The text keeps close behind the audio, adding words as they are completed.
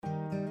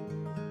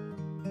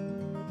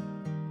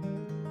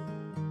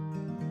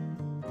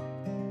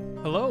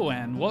Hello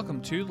and welcome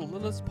to the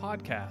Littlest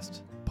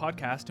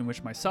podcast in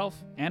which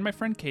myself and my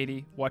friend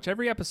Katie watch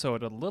every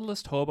episode of The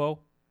Littlest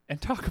Hobo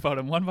and talk about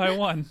him one by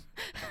one.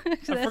 I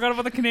forgot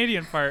about the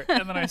Canadian part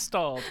and then I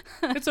stalled.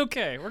 It's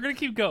okay. We're going to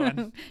keep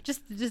going.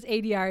 just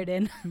ADR it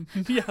in.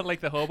 Yeah, like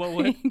the hobo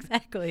would.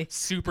 Exactly.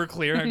 Super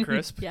clear and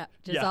crisp. Yeah,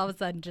 all of a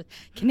sudden just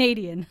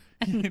Canadian.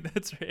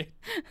 That's right.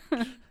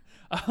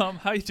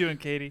 How you doing,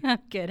 Katie? I'm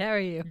good. How are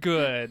you?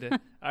 Good.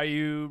 Are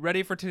you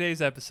ready for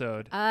today's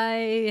episode?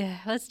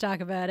 Let's talk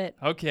about it.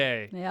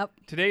 Okay. Yep.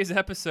 Today's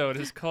episode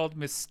is called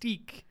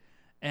Mystique,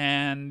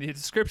 and the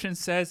description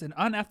says an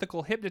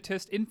unethical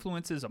hypnotist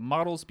influences a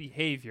model's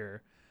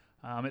behavior.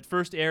 It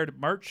first aired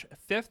March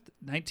 5th,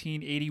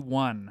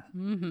 1981.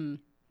 Mm-hmm.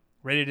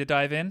 Ready to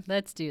dive in?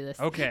 Let's do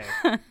this. Okay.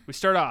 We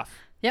start off.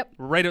 Yep.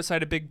 We're right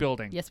outside a big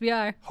building. Yes, we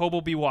are.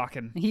 Hobo be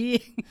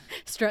walking.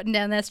 Strutting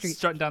down that street.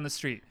 Strutting down the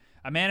street.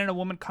 A man and a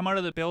woman come out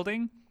of the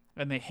building,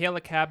 and they hail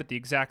a cab at the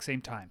exact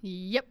same time.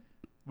 Yep.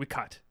 We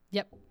cut.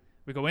 Yep.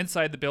 We go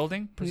inside the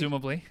building,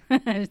 presumably.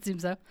 I assume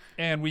so.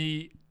 And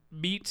we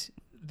meet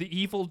the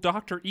evil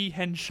Dr. E.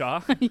 Henshaw.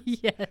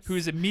 Yes. Who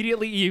is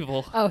immediately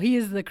evil. Oh, he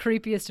is the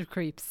creepiest of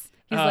creeps.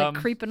 He's like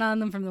creeping on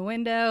them from the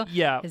window.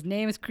 Yeah. His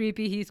name is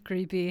creepy. He's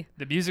creepy.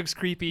 The music's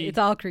creepy. It's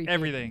all creepy.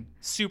 Everything.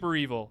 Super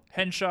evil.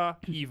 Henshaw,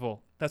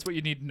 evil. That's what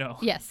you need to know.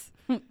 Yes.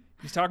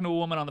 He's talking to a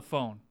woman on the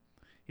phone.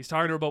 He's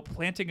talking to her about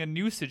planting a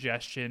new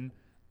suggestion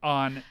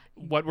on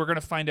what we're going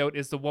to find out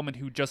is the woman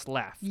who just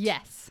left.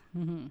 Yes.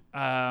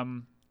 Mm-hmm.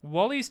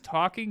 While he's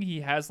talking,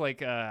 he has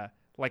like a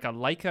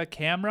Leica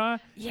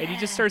camera, and he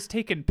just starts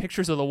taking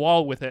pictures of the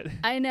wall with it.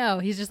 I know.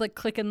 He's just like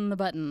clicking the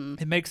button.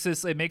 It makes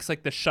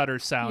like the shutter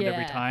sound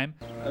every time.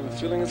 I have a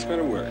feeling it's going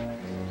to work.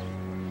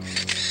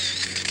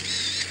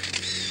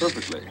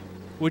 Perfectly.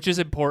 Which is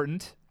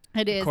important.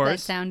 It is. Of course. That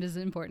sound is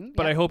important.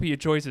 But yep. I hope he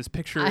enjoys his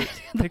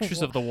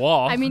pictures of the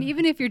wall. I mean,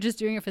 even if you're just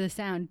doing it for the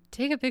sound,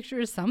 take a picture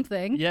of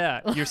something.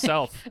 Yeah,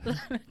 yourself.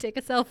 Take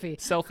a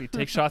selfie.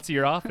 Take shots of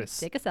your office.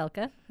 Take a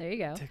selka. There you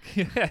go.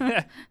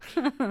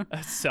 A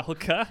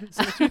selka? Is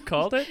that what you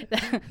called it?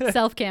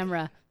 Self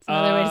camera. It's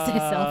another way to say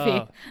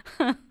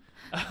selfie.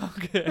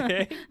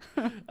 Okay.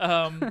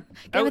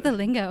 Go with the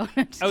lingo.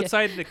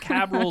 Outside, the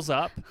cab rolls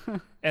up,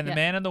 and the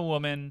man and the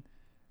woman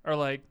are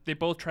like, they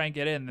both try and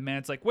get in. The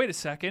man's like, wait a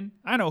second,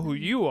 I know who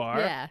you are.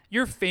 Yeah.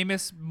 You're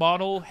famous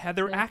model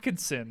Heather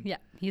Atkinson. Yeah,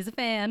 he's a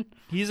fan.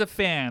 He's a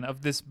fan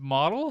of this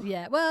model?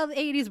 Yeah, well, the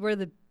 80s were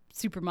the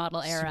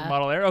supermodel era.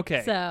 Supermodel era,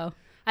 okay. So,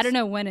 I don't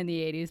know when in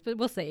the 80s, but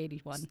we'll say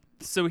 81.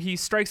 So he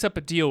strikes up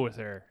a deal with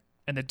her.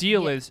 And the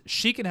deal is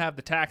she can have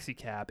the taxi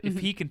cab if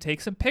he can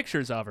take some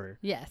pictures of her.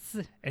 Yes.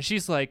 And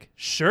she's like,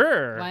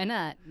 sure. Why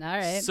not? All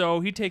right.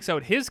 So he takes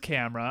out his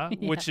camera,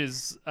 which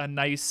is a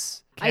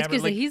nice camera. I was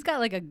going to say, he's got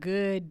like a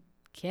good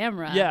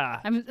camera.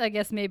 Yeah. I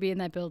guess maybe in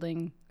that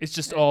building. It's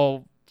just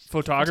all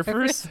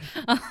photographers.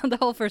 The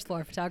whole first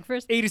floor,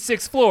 photographers.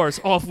 86 floors,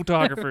 all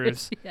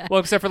photographers. Yeah.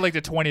 Well, except for like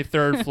the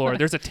 23rd floor.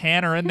 There's a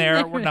tanner in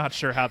there. We're not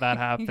sure how that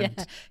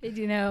happened.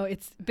 Yeah.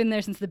 It's been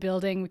there since the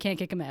building. We can't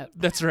kick him out.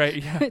 That's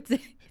right. Yeah.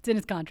 It's in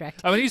his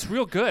contract. I mean, he's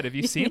real good. Have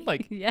you seen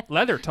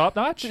leather, top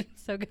notch?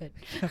 So good.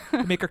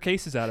 Make our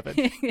cases out of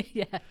it.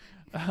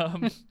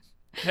 Yeah.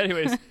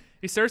 Anyways,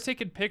 he starts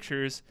taking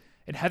pictures,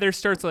 and Heather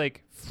starts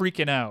like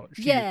freaking out.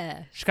 She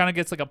kind of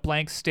gets like a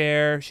blank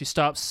stare. She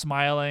stops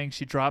smiling.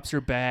 She drops her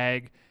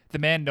bag. The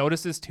man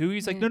notices too.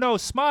 He's like, no,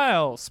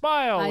 smile.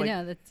 I like,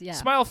 know.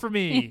 Smile for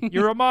me.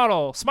 You're a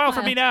model. Smile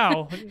for me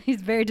now.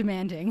 He's very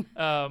demanding.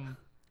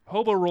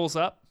 Hobo rolls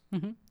up,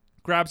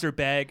 grabs her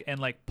bag, and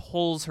like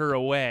pulls her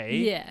away.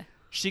 Yeah.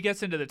 She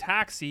gets into the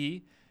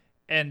taxi,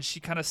 and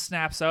she kind of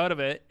snaps out of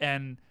it.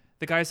 And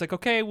the guy's like,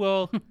 okay,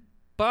 well,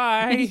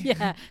 bye.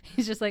 Yeah.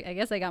 He's just like, I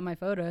guess I got my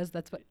photos.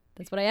 That's what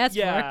I asked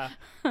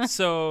for.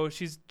 So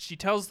she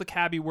tells the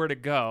cabbie where to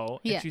go,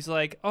 and she's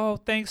like, oh,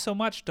 thanks so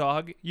much,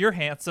 dog. You're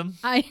handsome.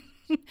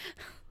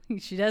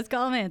 She does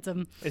call him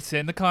handsome. It's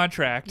in the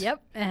contract. Yep.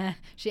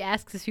 She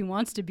asks if he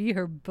wants to be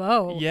her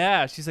beau.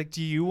 Yeah. She's like,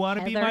 do you want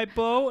to be my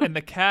beau? And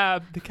the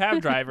cab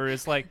driver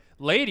is like,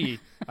 lady,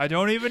 I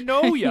don't even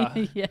know ya.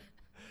 Yeah.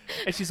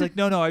 And she's like,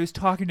 no, I was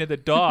talking to the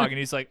dog. And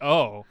he's like,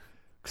 oh,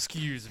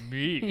 excuse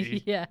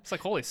me. Yeah. It's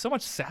like, holy, so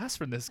much sass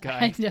from this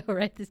guy. I know,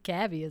 right? This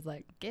cabbie is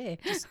like, okay.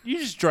 You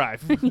just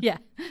drive. Yeah.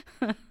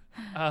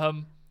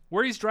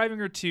 Where he's driving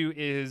her to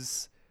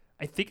is,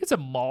 I think it's a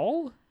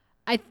mall.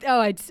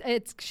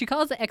 It's she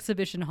calls it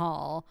exhibition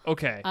hall.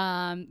 Okay.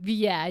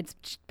 Yeah,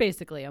 it's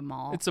basically a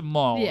mall. It's a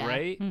mall, yeah.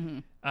 right?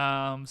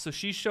 Mm-hmm. So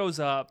she shows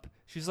up.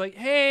 She's like,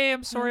 "Hey,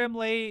 I'm sorry I'm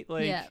late.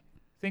 Like,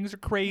 things are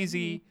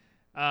crazy.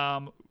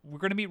 We're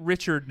gonna meet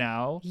Richard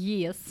now."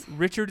 Yes.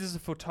 Richard is a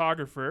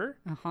photographer.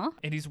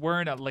 And he's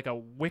wearing a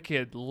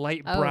wicked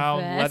light brown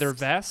leather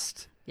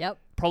vest. Yep.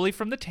 Probably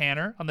from the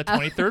tanner on the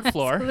 23rd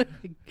floor.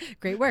 Absolutely.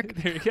 Great work.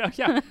 There you go.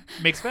 Yeah.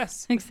 Makes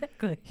vests.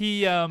 Exactly.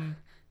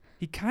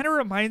 He kind of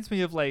reminds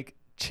me of like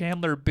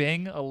Chandler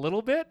Bing a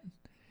little bit.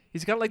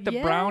 He's got like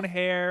the brown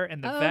hair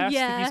and the vest.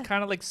 Yeah. And he's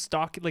kind of like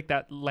stocky, like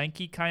that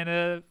lanky kind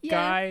of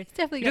guy.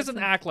 Definitely he doesn't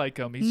act like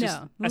him. He's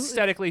just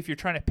aesthetically, if you're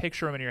trying to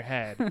picture him in your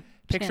head,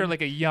 picture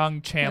like a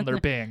young Chandler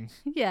Bing.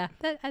 Yeah,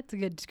 that's a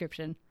good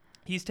description.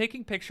 He's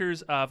taking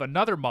pictures of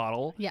another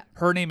model. Yeah.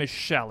 Her name is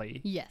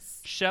Shelly.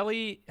 Yes.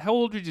 Shelly, how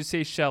old would you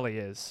say Shelly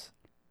is?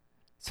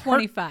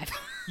 25.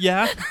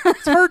 Yeah.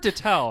 It's hard to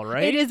tell,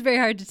 right? It is very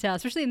hard to tell,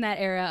 especially in that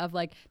era of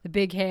like the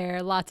big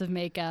hair, lots of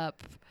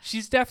makeup.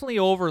 She's definitely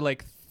over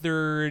like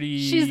 30.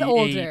 She's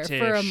older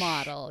for a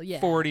model. Yeah.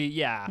 40.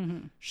 Yeah.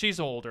 Mm-hmm. She's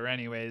older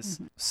anyways.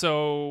 Mm-hmm.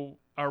 So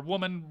our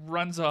woman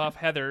runs off,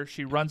 Heather,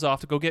 she runs off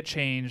to go get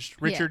changed.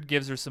 Richard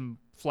gives her some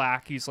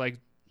flack. He's like,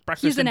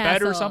 breakfast in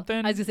bed or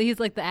something. I was gonna say he's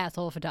like the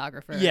asshole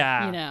photographer.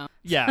 Yeah, you know.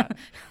 Yeah.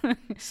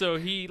 So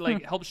he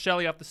like helps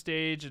Shelly off the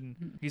stage,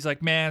 and he's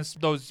like, "Man,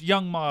 those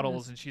young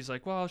models." And she's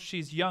like, "Well,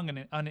 she's young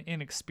and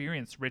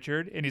inexperienced,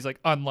 Richard." And he's like,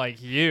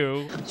 "Unlike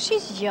you."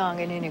 She's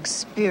young and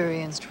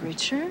inexperienced,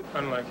 Richard.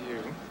 Unlike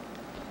you.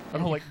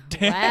 And I'm like,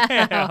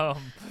 "Damn."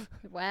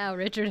 Wow,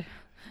 Richard.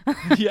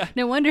 Yeah.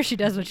 No wonder she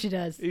does what she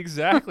does.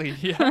 Exactly.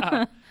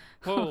 Yeah.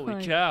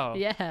 Holy cow.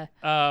 Yeah.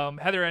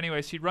 Heather,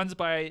 anyway, she runs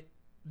by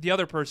the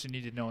other person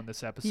you need to know in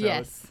this episode.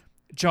 Yes.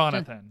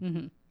 Jonathan.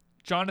 Mm-hmm.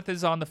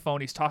 Jonathan's on the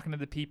phone. He's talking to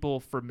the people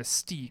for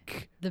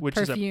Mystique, which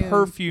perfume. is a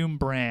perfume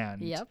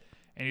brand. Yep.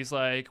 And he's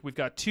like, we've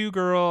got 2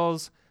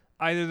 girls.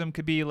 Either of them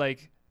could be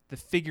like the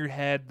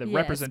figurehead, the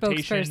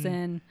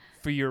representation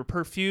for your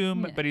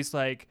perfume. Yeah. But he's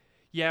like,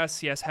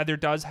 yes, Heather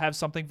does have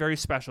something very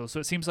special.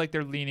 So it seems like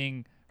they're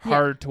leaning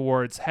hard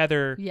towards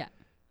Heather. Yeah.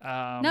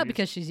 Not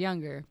because she's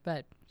younger,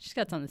 but she's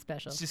got something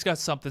special. She's got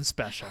something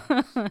special,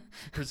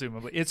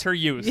 presumably. It's her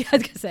youth. Yeah, I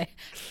was going to say,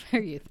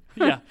 her youth.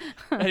 Yeah.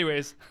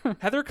 Anyways,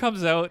 Heather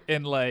comes out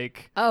in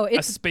like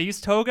a space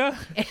toga.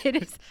 It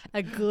is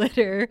a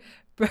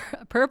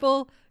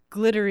purple,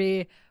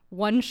 glittery,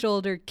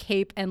 one-shoulder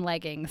cape and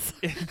leggings.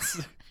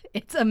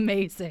 It's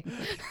amazing.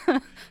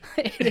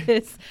 It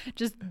is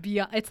just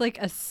beyond. It's like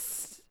a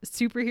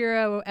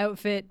superhero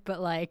outfit, but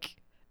like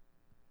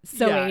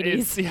so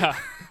 80s.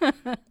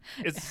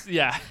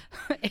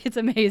 It's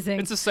amazing.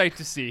 It's a sight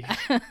to see.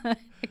 I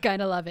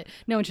kind of love it.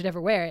 No one should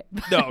ever wear it.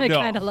 No. I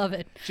kind of love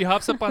it. She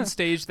hops up on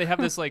stage. They have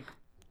this like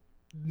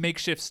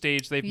makeshift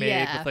stage they've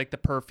made with like the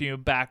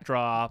perfume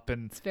backdrop,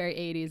 and it's very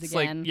 80s it's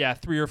again. Like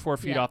 3 or 4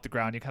 feet off the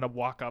ground. You kind of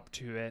walk up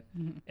to it,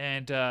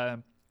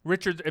 and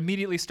Richard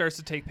immediately starts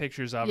to take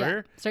pictures of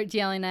her. Starts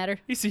yelling at her.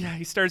 He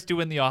starts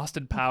doing the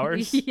Austin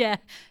Powers. Yeah.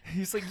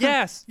 He's like,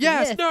 yes,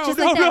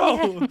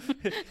 no.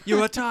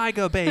 You're a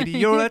tiger, baby.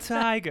 You're a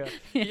tiger.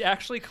 He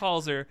actually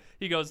calls her.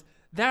 He goes,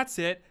 that's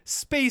it,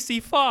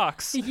 Spacey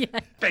Fox. Yeah.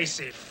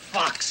 Spacey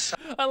Fox.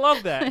 I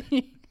love that.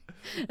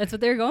 That's what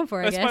they were going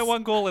for, I guess. That's my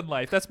one goal in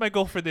life. That's my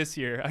goal for this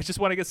year. I just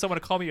want to get someone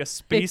to call me a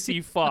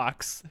Spacey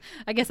Fox.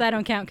 I guess I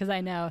don't count because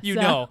I know. You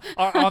know,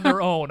 on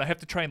their own. I have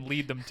to try and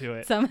lead them to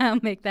it. Somehow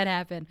make that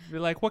happen.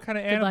 You're like, what kind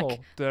of animal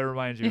do I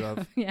remind you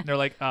of? Yeah. And they're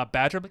like,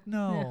 badger? I'm like,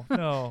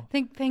 no.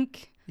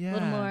 Think Yeah. a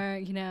little more,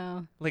 you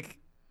know. Like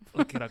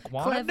an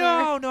iguana? Clever.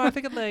 No, I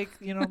think of like,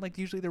 like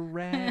usually the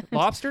red.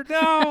 Lobster?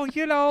 No,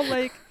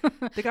 like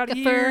they got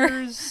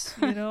ears,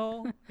 you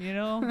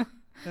know.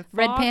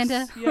 Red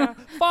panda? Yeah.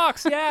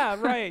 Fox, yeah,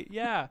 right.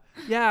 Yeah,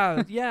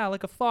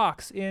 like a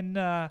fox in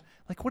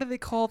like, what do they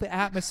call the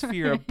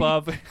atmosphere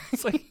above?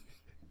 It's like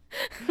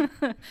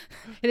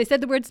they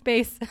said the word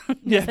space.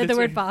 They said the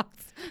word fox.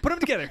 Put them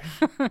together.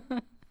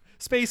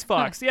 Space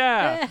Fox,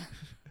 yeah.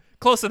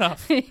 Close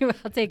enough.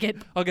 I'll take it.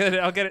 I'll get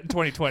it in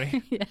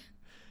 2020.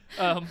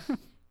 Yeah.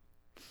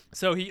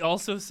 So he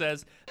also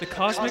says, the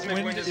cosmic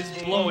wind is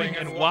blowing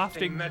and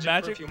wafting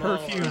magic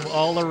perfume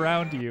all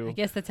around you. I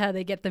guess that's how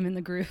they get them in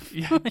the groove.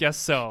 Yeah, I guess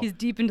so. He's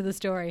deep into the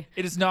story.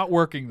 It is not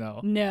working, though.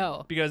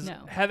 No. Because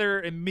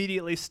Heather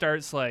immediately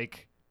starts,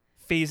 like,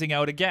 phasing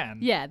out again.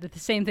 Yeah, the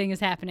same thing is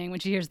happening when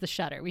she hears the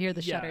shutter. We hear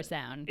the shutter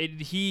sound.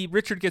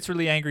 Richard gets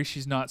really angry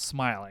she's not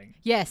smiling.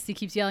 Yes, he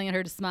keeps yelling at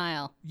her to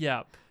smile.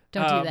 Yeah.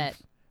 Don't do that.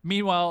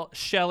 Meanwhile,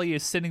 Shelly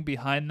is sitting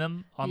behind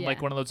them on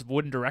like one of those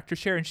wooden director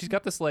chairs, and she's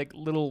got this like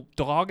little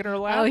dog in her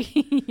lap. Oh,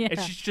 yeah.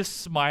 And she's just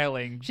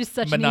smiling. She's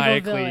such maniacally. an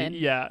evil villain.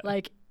 Yeah.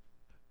 Like,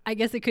 I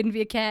guess it couldn't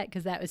be a cat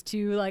because that was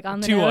too like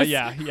on the nose.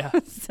 Yeah.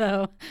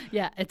 So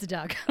yeah, it's a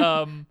dog.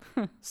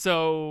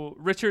 So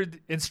Richard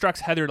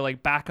instructs Heather to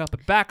like back up a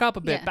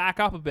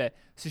bit.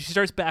 So she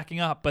starts backing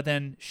up, but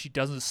then she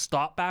doesn't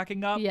stop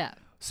backing up. Yeah.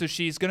 So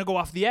she's going to go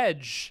off the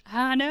edge.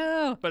 Ah,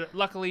 no. But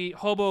luckily,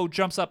 Hobo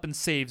jumps up and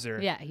saves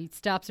her. Yeah, he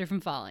stops her from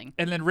falling.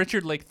 And then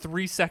Richard, like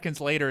 3 seconds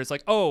later, is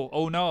like,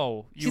 oh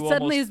no, you almost fell. She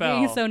suddenly is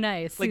being so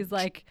nice. Like, he's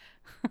like...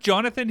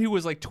 Jonathan, who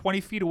was like 20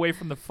 feet away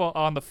from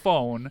on the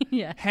phone,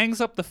 hangs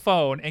up the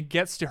phone and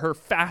gets to her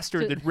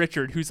faster than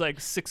Richard, who's like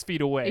 6 feet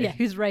away. Yeah,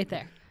 who's right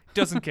there.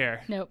 Doesn't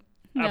care. Nope.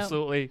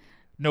 Absolutely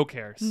no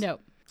cares.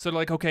 Nope. So they're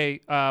like, okay,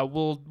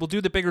 we'll do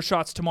the bigger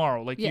shots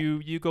tomorrow. Like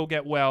you go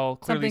get well.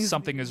 Clearly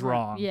something is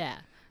wrong. Yeah.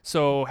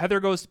 So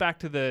Heather goes back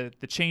to the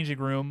changing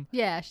room.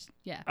 Yeah.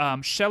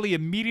 Shelley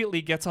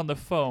immediately gets on the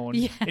phone,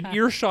 an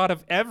earshot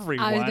of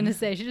everyone. I was going to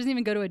say, she doesn't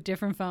even go to a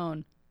different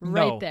phone.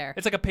 right there.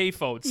 It's like a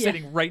payphone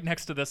sitting right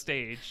next to the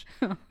stage.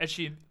 And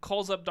she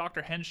calls up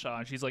Dr. Henshaw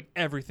and she's like,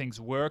 everything's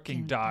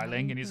working,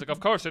 darling. And he's like, of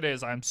course it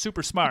is. I'm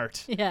super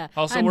smart. Yeah.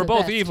 Also, I'm we're the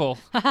both best. evil.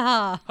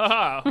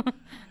 Ha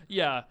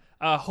Yeah.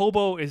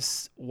 Hobo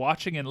is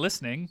watching and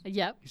listening.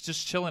 Yep. He's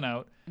just chilling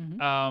out.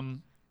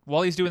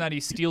 While he's doing that,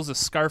 he steals a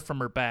scarf from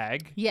her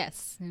bag.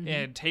 Yes.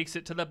 And takes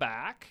it to the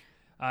back.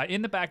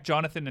 In the back,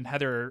 Jonathan and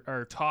Heather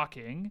are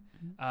talking.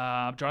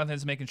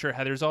 Jonathan's making sure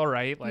Heather's all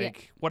right.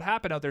 Like, what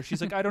happened out there?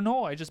 She's like, I don't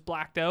know. I just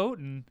blacked out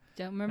and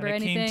Don't remember and I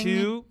anything. came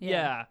to.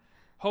 Yeah.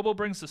 Hobo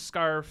brings the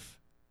scarf.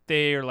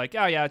 They're like,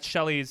 oh, yeah, it's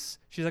Shelly's.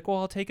 She's like, well,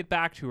 I'll take it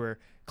back to her.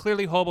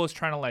 Clearly, Hobo's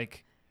trying to,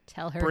 like,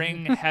 Tell her.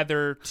 bring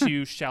Heather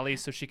to Shelly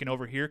so she can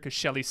overhear because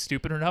Shelly's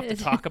stupid enough to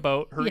talk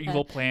about her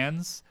evil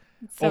plans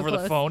over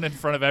the phone in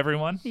front of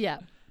everyone. Yeah.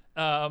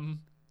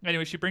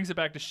 Anyway, she brings it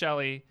back to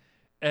Shelly.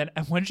 And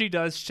when she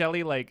does,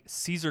 Shelly, like,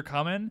 sees her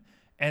coming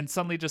and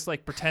suddenly just,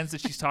 like, pretends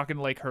that she's talking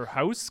to, like, her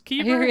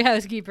housekeeper. Her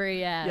housekeeper,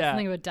 yeah.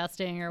 Something about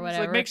dusting or It's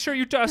whatever. like, make sure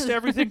you dust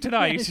everything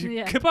tonight.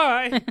 Yeah.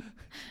 Goodbye.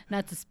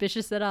 Not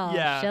suspicious at all.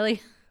 Yeah.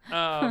 Shelly.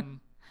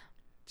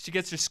 She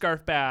gets her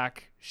scarf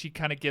back. She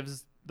kind of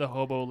gives the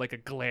hobo, like, a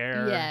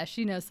glare. Yeah,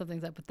 she knows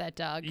something's up with that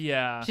dog.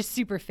 Yeah. She's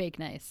super fake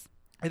nice.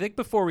 I think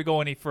before we go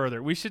any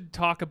further, we should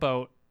talk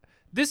about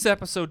this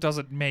episode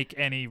doesn't make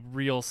any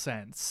real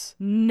sense.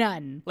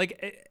 None.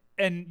 Like,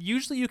 and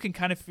usually you can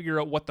kind of figure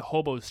out what the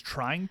hobo is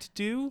trying to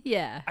do.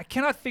 Yeah. I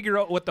cannot figure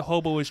out what the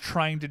hobo is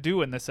trying to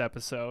do in this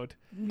episode.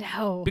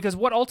 No. Because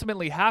what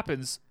ultimately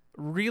happens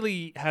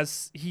really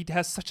he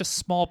has such a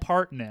small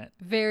part in it.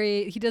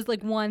 He does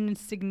like one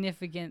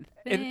significant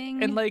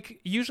thing. And like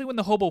usually when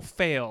the hobo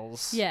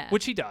fails, Yeah.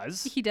 which he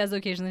does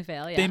occasionally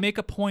fail, yeah. they make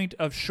a point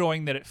of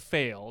showing that it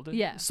failed.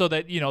 Yeah. So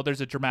that,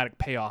 there's a dramatic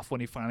payoff when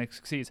he finally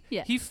succeeds.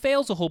 Yeah. He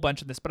fails a whole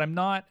bunch in this, but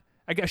I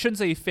shouldn't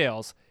say he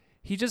fails.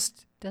 He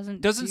just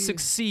doesn't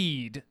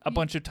succeed a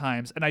bunch of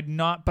times, and I'm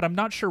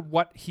not sure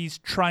what he's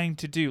trying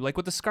to do. Like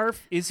with the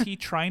scarf, is he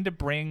trying to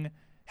bring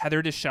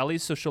Heather to Shelly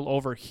so she'll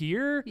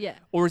overhear? Yeah.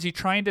 Or is he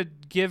trying to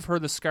give her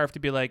the scarf to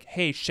be like,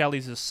 hey,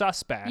 Shelly's a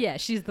suspect? Yeah,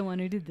 she's the one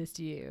who did this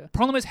to you.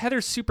 Problem is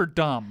Heather's super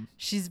dumb.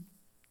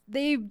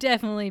 They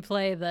definitely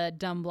play the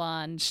dumb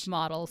blonde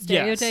model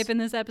stereotype in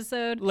this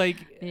episode.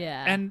 Like,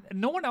 yeah. And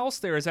no one else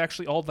there is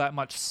actually all that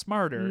much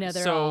smarter. No,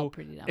 they're so all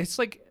pretty dumb. It's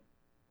like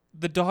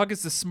the dog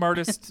is the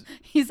smartest.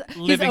 he's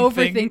living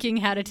overthinking thing.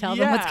 how to tell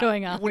them what's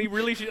going on. When he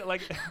really should,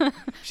 like,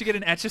 should get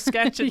an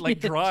Etch-a-Sketch and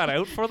like draw it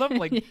out for them.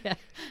 Like,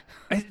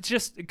 it's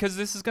just because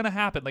this is gonna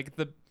happen. Like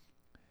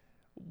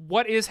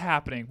what is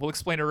happening? We'll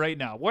explain it right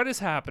now. What is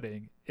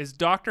happening is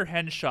Dr.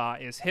 Henshaw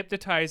is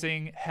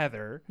hypnotizing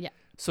Heather. Yeah.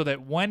 So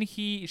that when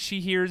she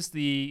hears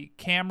the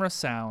camera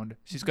sound,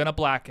 she's gonna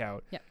black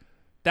out. Yeah.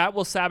 That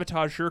will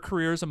sabotage her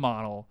career as a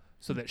model,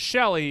 so that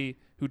Shelly,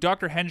 who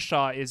Dr.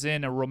 Henshaw is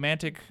in a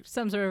romantic,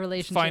 some sort of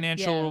relationship,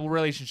 financial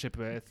relationship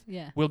with,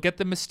 will get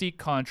the Mystique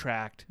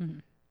contract,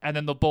 and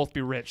then they'll both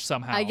be rich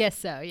somehow. I guess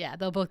so. Yeah,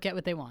 they'll both get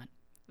what they want.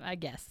 I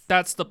guess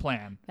that's the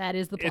plan. That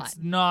is the plot. It's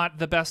not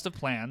the best of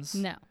plans.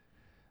 No.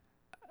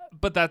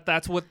 But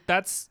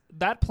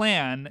that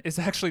plan is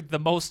actually the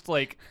most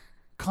like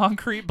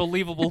concrete,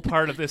 believable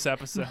part of this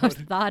episode. Most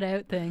thought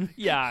out thing.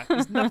 Yeah,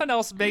 'cause nothing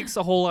else makes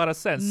a whole lot of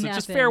sense. So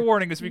just Nothing. fair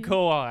warning as we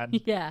go on.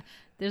 Yeah,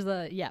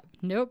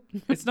 nope.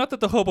 It's not that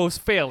the hobo's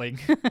failing.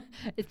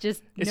 It's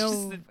just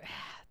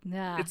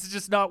nah. It's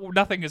just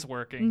nothing is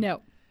working.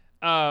 No.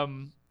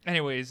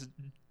 Anyways,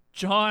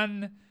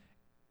 John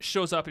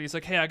shows up and he's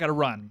like, "Hey, I gotta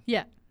run."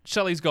 Yeah.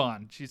 Shelly's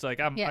gone. She's like,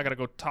 I gotta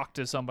go talk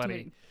to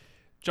somebody.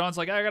 John's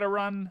like, I gotta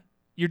run.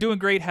 You're doing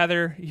great,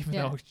 Heather, even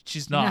though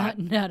she's not.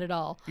 Not at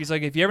all. He's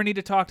like, if you ever need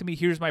to talk to me,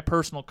 here's my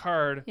personal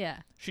card. Yeah.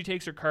 She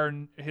takes his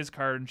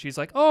card, and she's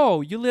like,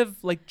 oh, you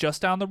live like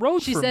just down the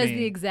road from me. She says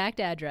the exact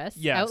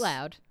address out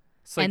loud.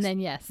 Like and then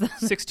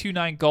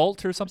 629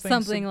 Galt or something.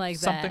 Something like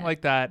that. Something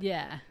like that.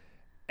 Yeah.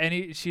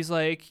 And she's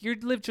like, you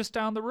live just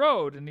down the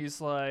road. And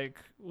he's like,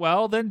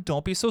 well, then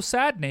don't be so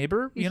sad,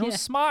 neighbor.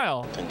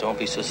 Smile. Then don't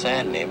be so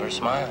sad, neighbor.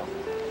 Smile.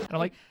 And I'm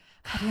like,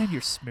 God damn,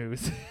 you're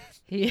smooth.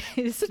 He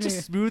is such a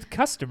smooth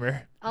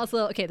customer.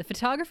 Also, okay, the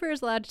photographer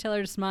is allowed to tell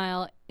her to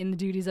smile in the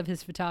duties of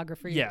his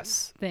photography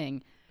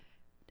thing.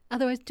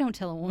 Otherwise, don't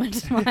tell a woman to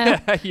smile.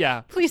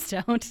 Yeah. Please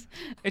don't.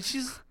 And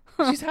she's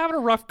having a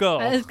rough go.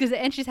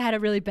 And she's had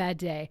a really bad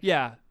day.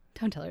 Yeah.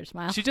 Don't tell her to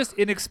smile. She just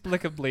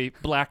inexplicably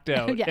blacked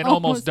out and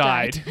almost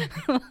died.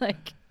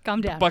 Like,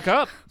 calm down. Buck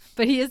up.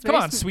 But he is Come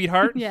on,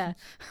 sweetheart. Yeah.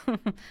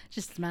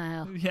 Just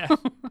smile. Yeah.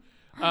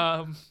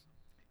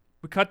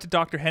 We cut to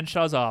Dr.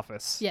 Henshaw's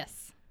office. Yes.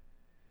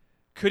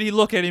 Could he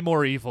look any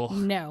more evil?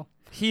 No.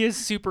 He is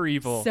super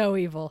evil. So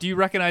evil. Do you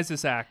recognize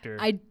this actor?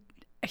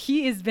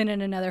 He has been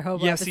in another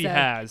Hobo episode. Yes, he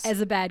has.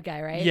 As a bad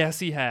guy, right? Yes,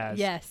 he has.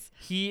 Yes.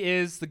 He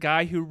is the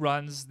guy who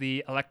runs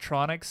the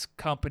electronics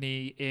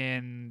company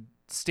in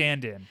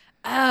stand-in.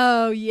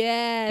 Oh,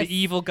 yes. The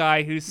evil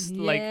guy who's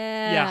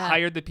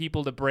hired the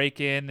people to break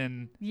in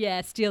and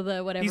steal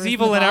the whatever. He's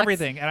evil in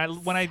everything.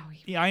 And when I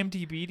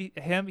IMDb'd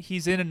him,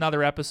 he's in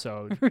another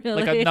episode.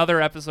 Really? Like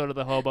another episode of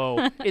The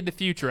Hobo in the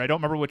future. I don't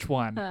remember which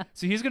one.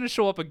 So he's going to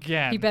show up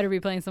again. He better be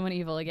playing someone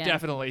evil again.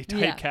 Definitely.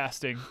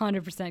 Typecasting.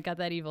 100% got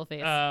that evil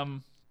face.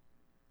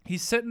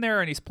 He's sitting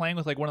there and he's playing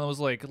with like one of those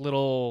like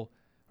little,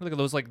 like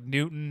those like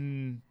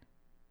Newton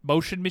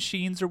motion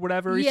machines or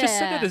whatever. He's just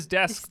sitting at his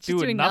desk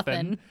doing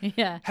nothing.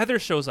 Yeah. Heather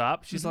shows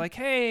up. She's like,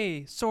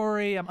 "Hey,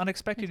 sorry, I'm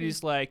unexpected."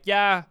 He's like,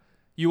 "Yeah,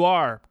 you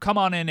are. Come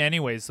on in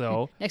anyways,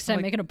 though." Next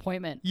time, make an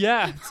appointment.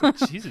 Yeah. It's like,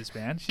 Jesus,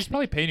 man. She's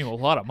probably paying you a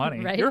lot of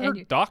money. Right? You're her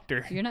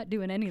doctor. You're not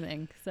doing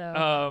anything.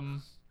 So.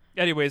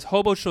 Anyways,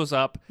 Hobo shows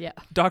up. Yeah.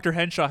 Dr.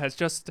 Henshaw has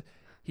just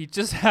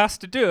has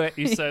to do it.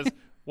 He says,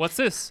 "What's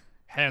this?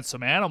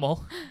 Handsome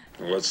animal."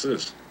 What's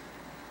this?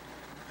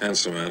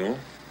 Handsome animal?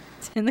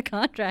 It's in the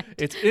contract.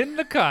 It's in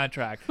the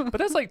contract. But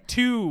that's like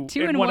two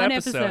in one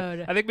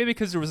episode. I think maybe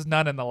because there was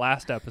none in the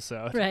last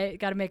episode. Right.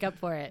 Got to make up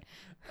for it.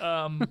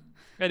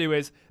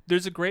 Anyways,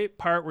 there's a great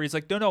part where he's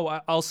like,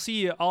 no, I'll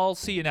see you. I'll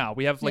see you now.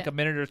 We have like a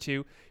minute or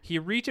two. He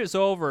reaches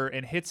over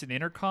and hits an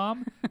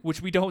intercom,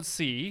 which we don't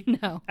see.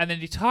 No. And then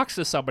he talks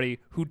to somebody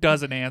who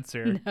doesn't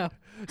answer. No.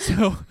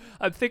 So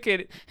I'm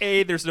thinking,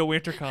 A, there's no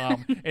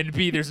intercom, and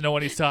B, there's no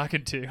one he's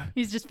talking to.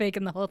 He's just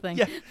faking the whole thing.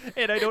 Yeah,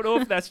 and I don't know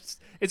if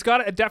it's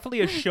got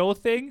definitely a show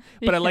thing,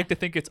 but I like to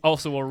think it's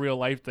also a real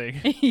life thing.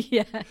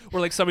 Yeah.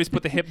 Where like somebody's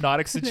put the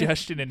hypnotic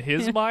suggestion in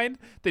his mind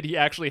that he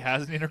actually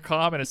has an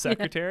intercom and a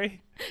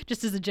secretary.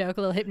 Just as a joke,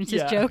 a little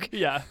hypnotist joke.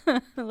 Yeah.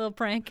 A little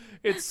prank.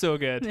 It's so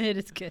good. It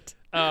is good.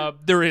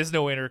 There is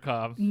no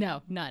intercom.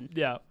 No, none.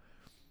 Yeah.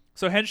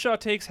 So Henshaw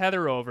takes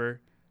Heather over,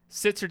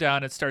 sits her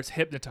down, and starts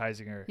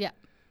hypnotizing her. Yeah.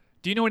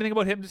 Do you know anything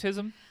about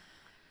hypnotism?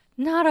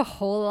 Not a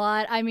whole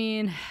lot. I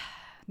mean,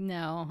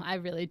 no, I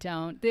really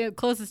don't. The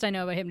closest I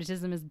know about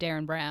hypnotism is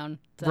Darren Brown.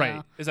 So.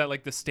 Right. Is that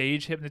like the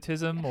stage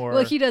hypnotism? Or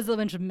Well, he does a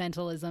bunch of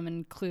mentalism,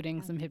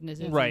 including some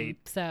hypnotism. Right.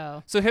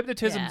 So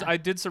hypnotism, I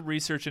did some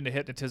research into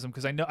hypnotism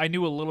because I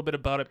knew a little bit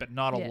about it, but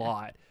not a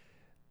lot.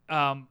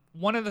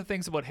 One of the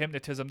things about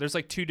hypnotism, there's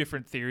like two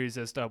different theories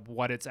as to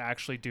what it's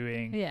actually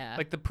doing. Yeah.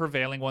 Like the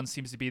prevailing one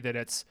seems to be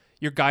that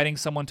you're guiding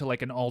someone to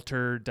like an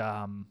altered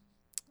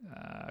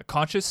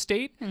conscious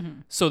state,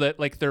 so that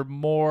like they're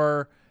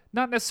more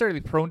not necessarily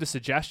prone to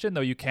suggestion,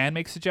 though you can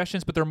make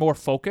suggestions, but they're more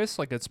focused.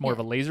 Like it's more of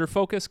a laser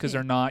focus because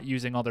they're not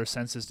using all their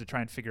senses to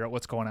try and figure out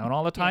what's going on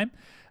all the time.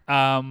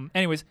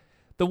 Anyways,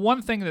 the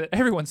one thing that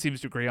everyone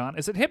seems to agree on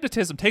is that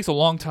hypnotism takes a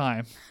long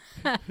time.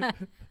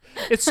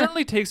 It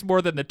certainly takes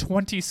more than the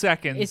 20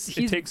 seconds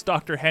it takes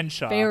Dr.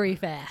 Henshaw. Very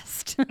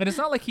fast. And it's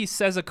not like he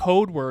says a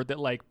code word that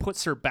like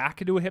puts her back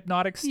into a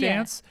hypnotic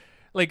stance.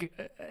 Like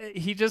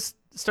he just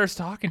starts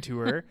talking to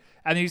her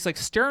and he's like,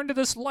 stare into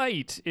this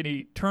light, and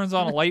he turns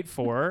on a light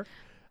for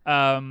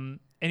her.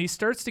 And he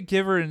starts to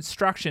give her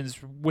instructions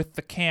with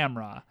the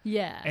camera.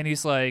 Yeah. And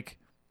he's like,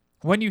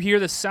 when you hear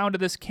the sound of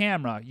this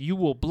camera, you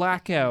will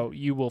black out.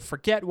 You will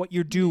forget what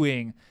you're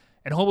doing.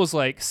 And Hobo's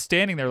like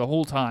standing there the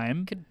whole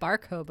time. Could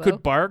bark, Hobo.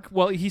 Could bark.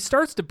 Well, he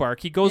starts to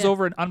bark. He goes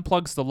over and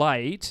unplugs the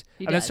light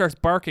then starts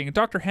barking. And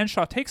Dr.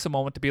 Henshaw takes a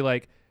moment to be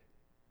like,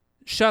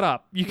 shut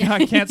up. You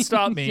can't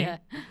stop me. Yeah,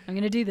 I'm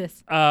going to do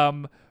this.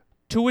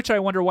 To which I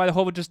wonder why the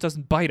Hobo just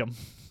doesn't bite him.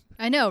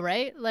 I know,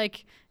 right?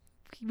 Like,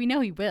 we know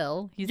he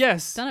will. He's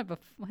done it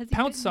before.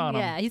 Pounce on him.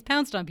 Yeah, he's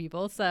pounced on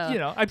people. So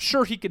I'm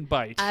sure he can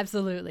bite.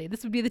 Absolutely.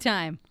 This would be the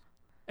time.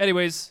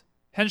 Anyways,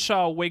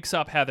 Henshaw wakes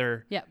up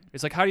Heather. Yep.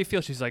 He's like, how do you feel?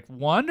 She's like,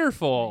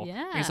 wonderful.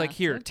 Yeah. And he's like,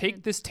 here, so take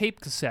good. this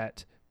tape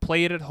cassette,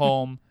 play it at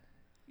home.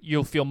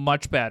 You'll feel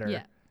much better.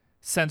 Yeah.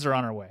 Sends her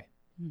on her way.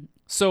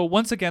 So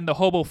once again, the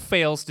Hobo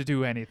fails to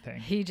do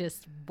anything. He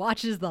just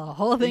watches the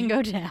whole thing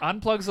go down.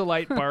 Unplugs the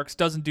light, barks,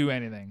 doesn't do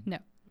anything. No.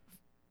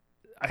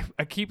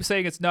 I keep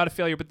saying it's not a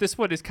failure, but this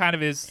one is kind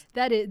of his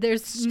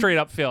there's straight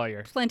up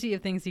failure. Plenty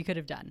of things he could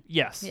have done.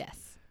 Yes.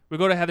 Yes. We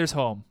go to Heather's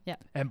home.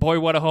 Yep. And boy,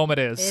 what a home it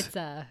is. It's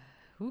a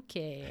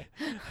okay.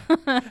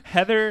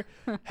 Heather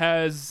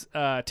has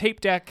a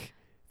tape deck,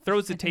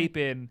 throws the tape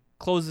in,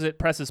 closes it,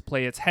 presses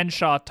play. It's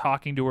Henshaw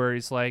talking to her.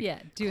 He's like,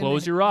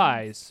 close your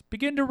eyes,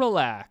 begin to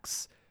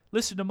relax,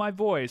 listen to my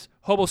voice.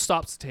 Hobo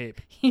stops the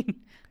tape.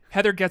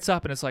 Heather gets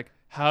up and is like,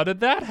 how did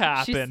that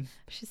happen?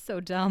 She's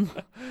so dumb.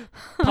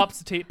 Pops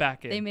the tape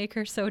back in. They make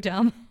her so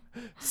dumb.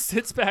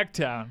 Sits back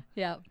down.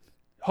 Yeah.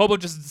 Hobo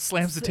just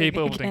slams the tape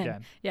open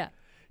again. Yeah.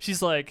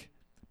 She's like,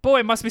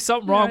 boy, must be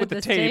something wrong with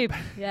the tape.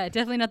 Yeah,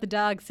 definitely not the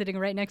dog sitting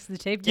right next to the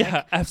tape deck.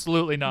 Yeah,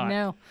 absolutely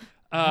not.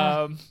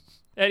 No.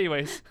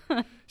 Anyways,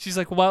 she's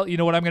like, well, you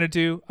know what I'm going to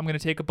do? I'm going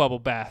to take a bubble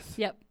bath.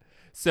 Yep.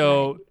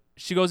 So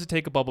she goes to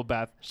take a bubble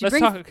bath. Let's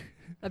talk.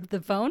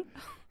 The phone?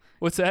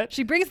 What's that?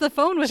 She brings the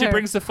phone with her. She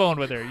brings the phone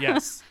with her,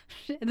 yes.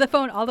 The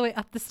phone all the way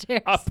up the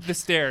stairs. Up the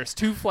stairs.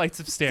 2 flights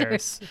of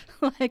stairs.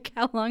 Like,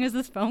 how long is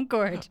this phone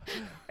cord?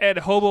 And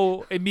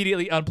Hobo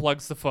immediately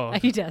unplugs the phone.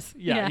 He does.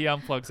 Yeah, he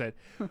unplugs it.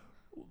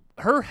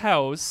 Her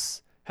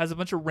house has a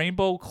bunch of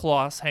rainbow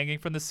cloths hanging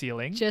from the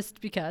ceiling.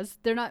 Just because.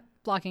 They're not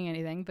blocking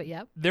anything, but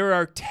yep. There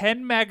are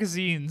 10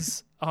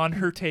 magazines on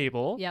her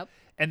table. Yep.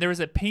 And there is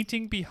a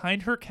painting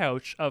behind her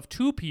couch of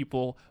 2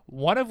 people,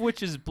 one of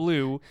which is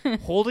blue,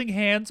 holding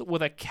hands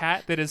with a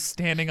cat that is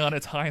standing on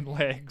its hind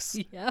legs.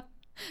 Yep.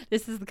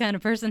 This is the kind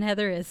of person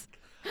Heather is.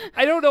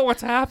 I don't know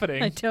what's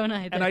happening. I don't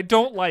either. And I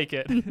don't like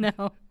it.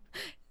 No.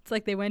 It's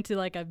like they went to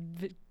like a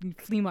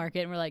flea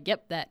market and were like,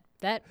 yep, that.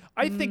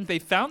 I think they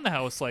found the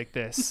house like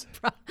this.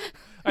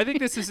 I think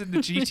this is in the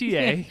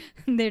GTA.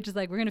 Yeah. They're just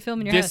like, we're going to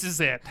film in your This house. is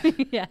it.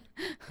 Yeah.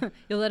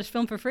 You'll let us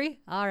film for free?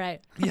 All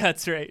right. Yeah,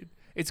 that's right.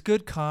 It's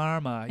good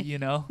karma, you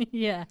know?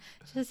 Yeah.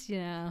 Just,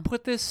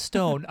 Put this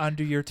stone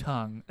under your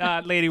tongue.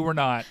 Lady, we're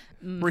not.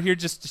 We're here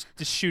just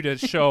to shoot a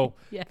show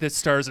Yeah. that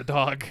stars a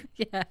dog.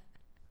 Yeah.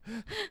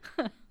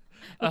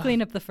 We'll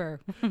clean up the fur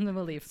and then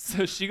we'll leave.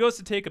 So she goes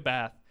to take a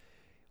bath.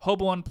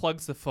 Hobo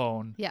unplugs the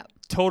phone. Yeah.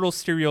 Total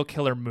serial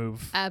killer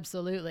move.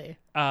 Absolutely.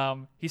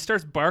 He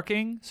starts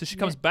barking, so she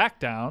comes back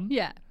down.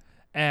 Yeah.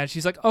 And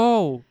she's like,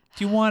 oh,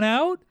 do you want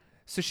out?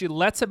 So she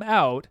lets him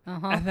out.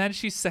 And then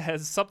she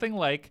says something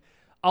like,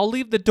 I'll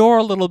leave the door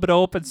a little bit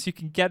open so you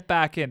can get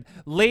back in.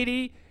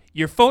 Lady,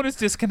 your phone is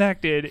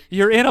disconnected.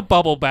 You're in a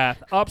bubble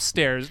bath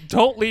upstairs.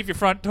 Don't leave your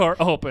front door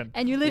open.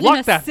 And you live Lock in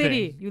a that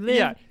city. thing. You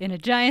live in a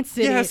giant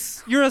city.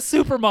 Yes, you're a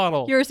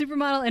supermodel. You're a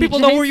supermodel in People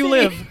a know giant where you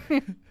city.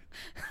 live.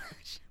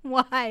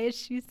 Why is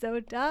she so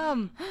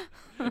dumb?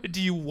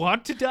 Do you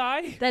want to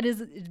die? That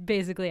is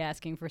basically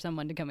asking for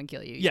someone to come and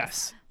kill you.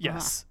 Yes.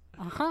 Yes.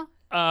 Uh-huh.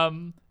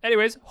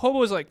 Anyways,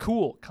 Hobo is like,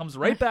 cool, comes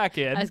right back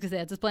in, I was going to say,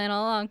 that's his plan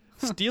all along.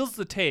 steals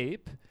the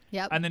tape,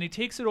 Yep. and then he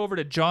takes it over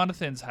to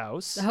Jonathan's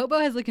house. The hobo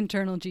has like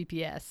internal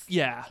GPS.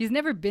 Yeah. He's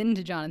never been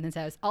to Jonathan's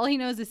house. All he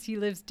knows is he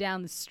lives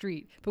down the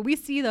street. But we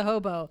see the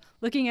hobo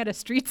looking at a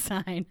street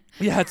sign.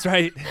 Yeah, that's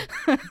right.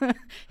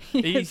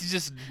 He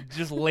just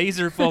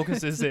laser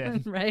focuses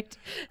in. Right?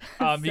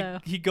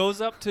 He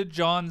goes up to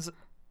John's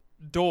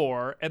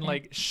door and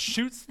like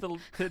shoots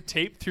the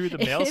tape through the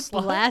mail It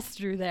slot. blasts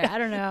through there. I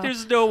don't know.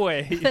 There's no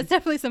way. That's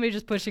definitely somebody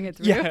just pushing it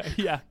through.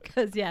 Yeah.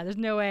 Because, there's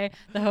no way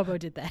the hobo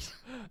did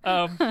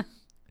that.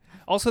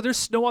 Also, there's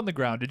snow on the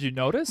ground. Did you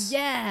notice?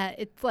 Yeah,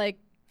 it's like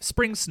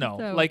Spring snow.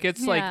 So, like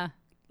it's like yeah.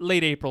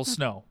 late April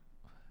snow.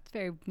 It's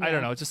very. I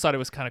don't know. Just thought it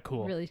was kind of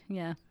cool. Really,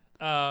 yeah.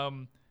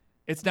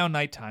 It's now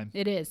nighttime.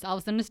 It is. All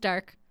of a sudden, it's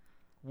dark.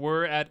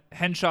 We're at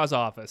Henshaw's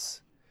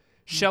office.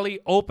 Shelley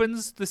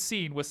opens the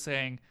scene with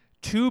saying,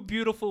 2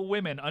 beautiful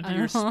women under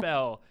your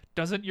spell.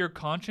 Doesn't your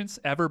conscience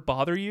ever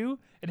bother you?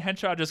 And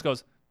Henshaw just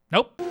goes,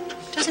 nope.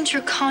 Doesn't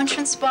your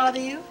conscience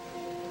bother you?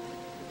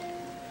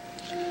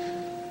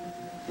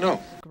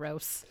 No.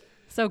 Gross.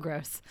 So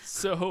gross.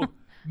 So,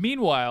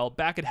 meanwhile,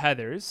 back at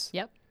Heather's,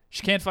 Yep.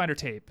 she can't find her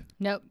tape.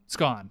 Nope. It's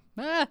gone.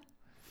 Ah.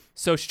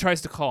 So she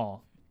tries to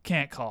call.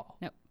 Can't call.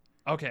 Nope.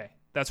 Okay,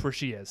 that's where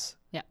she is.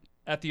 Yep.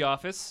 At the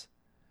office,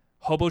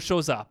 Hobo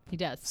shows up. He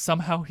does.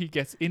 Somehow he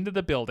gets into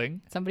the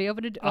building. Somebody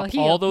opened a door. Up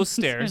all those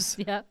stairs.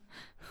 Yep.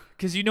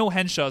 Because you know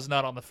Henshaw's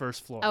not on the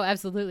first floor. Oh,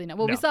 absolutely not.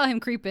 Well, we No. saw him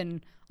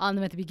creeping on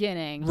them at the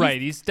beginning.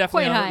 Right, he's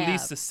definitely quite on high at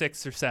least up. the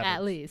 6th or 7th.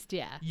 At least,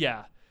 yeah.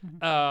 Yeah.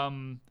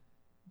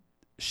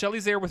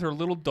 Shelley's there with her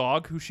little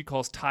dog who she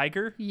calls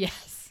Tiger.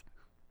 Yes.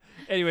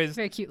 Anyways,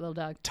 Very cute little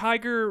dog.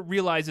 Tiger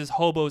realizes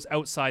Hobo's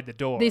outside the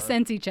door. They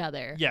sense each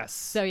other. Yes.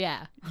 So,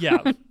 yeah. Yeah.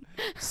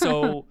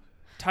 So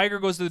Tiger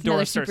goes to the door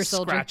another and starts super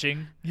soldier.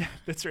 scratching. Yeah,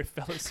 that's right,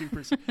 fellow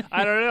supers.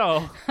 I don't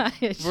know.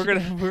 We're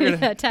gonna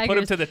Yeah, put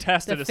him to the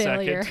test the in a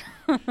failure.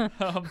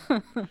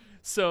 second.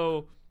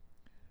 So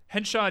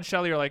Henshaw and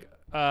Shelley are like,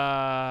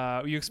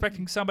 are you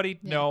expecting somebody?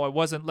 Yeah. No, I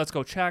wasn't. Let's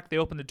go check. They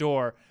open the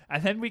door.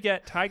 And then we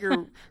get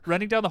Tiger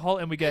running down the hall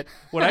and we get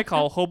what I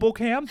call Hobo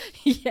Cam.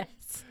 Yes.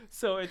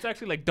 So it's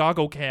actually like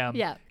Doggo Cam.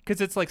 Yeah.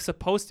 Because it's like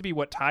supposed to be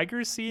what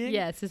Tiger's seeing.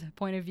 Yeah, it's his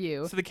point of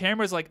view. So the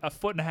camera's like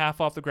 1.5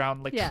 feet off the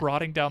ground, like Yeah.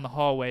 trotting down the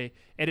hallway.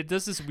 And it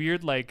does this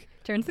weird like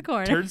Turns the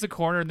corner. turns the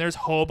corner and there's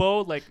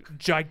Hobo, like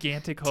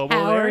gigantic Hobo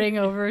Towering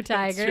there. over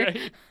Tiger.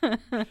 That's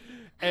right.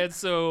 And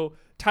so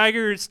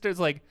Tiger starts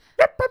like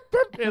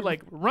it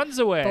like runs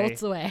away.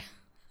 Bolts away.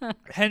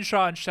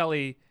 Henshaw and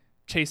Shelley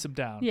chase him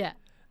down. Yeah.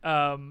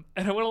 And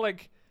I want to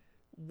like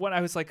when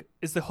I was like,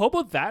 is the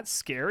hobo that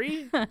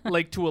scary?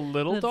 Like to a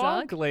little The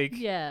dog? Like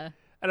yeah.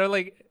 and I'm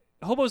like,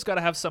 Hobo's got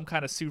to have some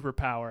kind of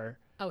superpower.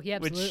 Oh, he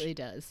absolutely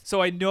does.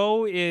 So I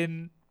know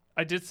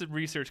I did some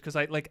research because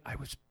I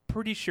was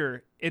pretty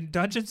sure in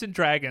Dungeons and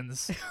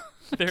Dragons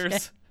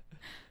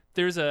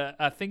there's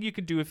a thing you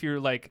can do if you're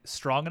like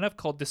strong enough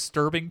called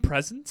disturbing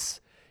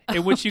presence,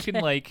 in which you can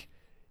like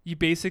you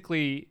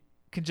basically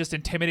can just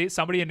intimidate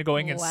somebody into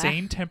going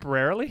insane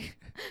temporarily.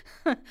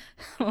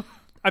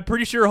 I'm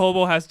pretty sure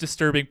Hobo has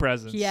disturbing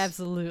presence. He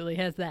absolutely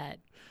has that.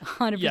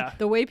 100%. Yeah.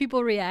 The way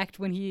people react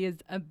when he is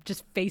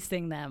just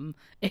facing them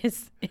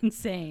is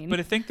insane. But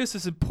I think this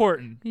is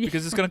important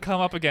because it's going to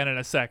come up again in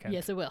a second.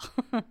 Yes, it will.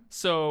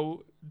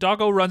 So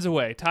Doggo runs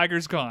away.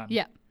 Tiger's gone.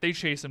 Yeah. They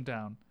chase him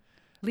down.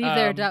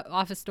 Leave their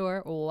office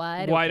door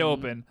wide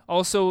open.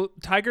 Also,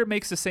 Tiger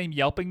makes the same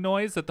yelping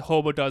noise that the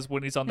hobo does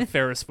when he's on the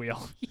Ferris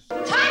wheel.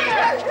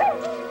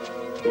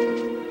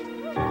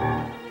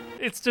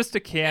 It's just a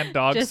canned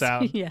dog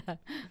sound. Yeah.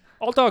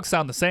 All dogs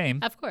sound the same.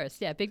 Of course.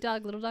 Yeah. Big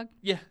dog, little dog.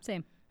 Yeah.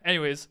 Same.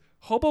 Anyways,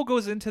 Hobo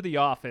goes into the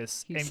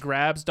office and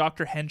grabs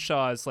Dr.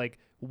 Henshaw's like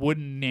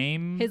wooden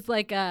name his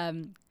like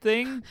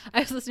thing. I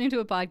was listening to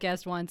a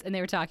podcast once and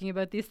they were talking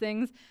about these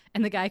things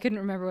and the guy couldn't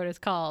remember what it's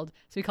called.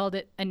 So he called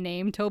it a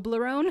name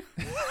Toblerone.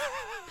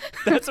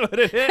 That's what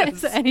it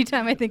is. So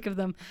anytime I think of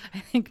them, I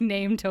think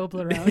name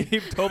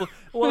Toblerone.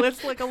 Well,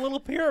 it's like a little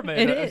pyramid.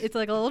 It is. It's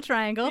like a little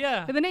triangle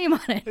with a name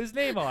on it. His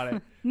name on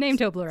it. Name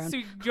Toblerone. So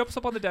he jumps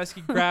up on the desk,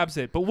 he grabs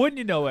it. But wouldn't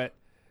you know it,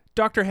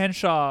 Dr.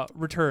 Henshaw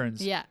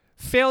returns. Yeah.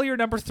 Failure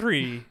number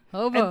 3.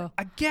 Hobo.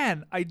 And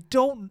again,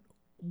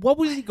 what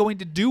was he going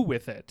to do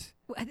with it?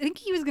 I think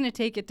he was going to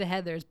take it to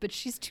Heather's, but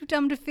she's too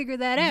dumb to figure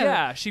that out.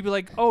 Yeah, she'd be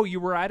like, oh, you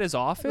were at his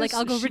office? Like,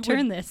 I'll go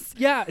return this.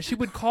 Yeah, she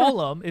would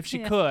call him if she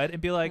could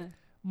and be like,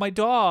 my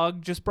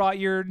dog just brought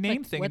your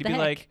name thing. And he'd be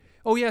like,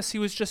 oh, yes, he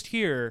was just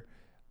here.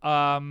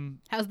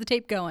 How's the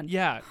tape going?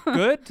 Yeah,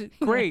 good,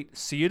 great.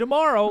 See you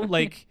tomorrow.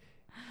 Like,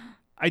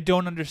 I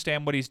don't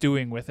understand what he's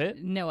doing with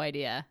it. No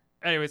idea.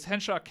 Anyways,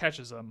 Henshaw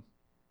catches him.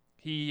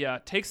 He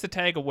takes the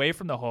tag away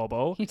from the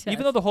hobo, He does.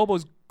 even though the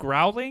hobo's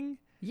growling.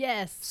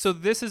 Yes. So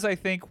this is, I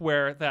think,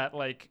 where that,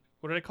 like,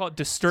 what did I call it?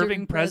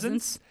 Disturbing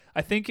presence.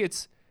 I think you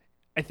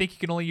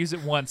can only use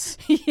it once.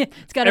 Yeah,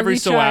 it's got to every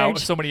recharge.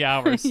 so many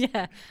hours.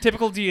 Yeah.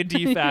 Typical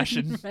D&D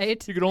fashion.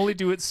 Right. You can only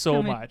do it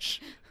so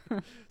much.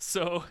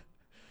 So,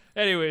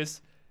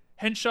 anyways,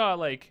 Henshaw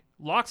like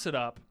locks it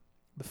up.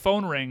 The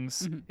phone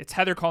rings. Mm-hmm. It's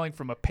Heather calling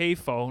from a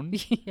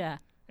payphone. Yeah.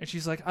 And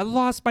she's like, I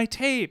lost my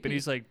tape. And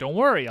he's like, don't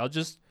worry, I'll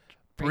just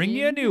bring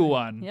you a new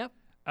one. Yep.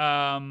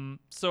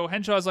 So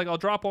Henshaw's like, I'll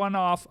drop one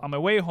off on my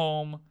way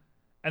home.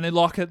 And they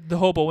lock the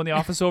hobo in the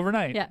office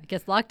overnight. Yeah,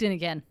 gets locked in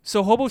again.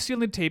 So hobo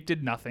stealing the tape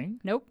did nothing.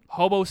 Nope.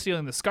 Hobo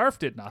stealing the scarf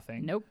did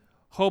nothing. Nope.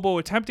 Hobo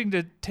attempting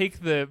to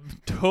take the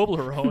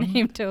Toblerone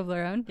Name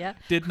Toblerone. Yeah.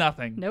 did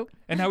nothing. Nope.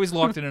 And now he's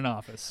locked in an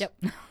office. Yep.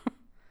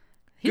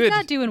 He's Good.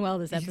 not doing well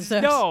this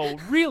episode. No,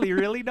 really,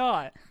 really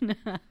not.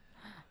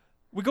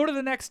 We go to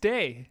the next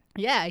day.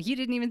 Yeah, he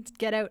didn't even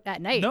get out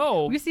at night.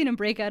 No. We've seen him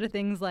break out of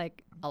things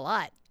like a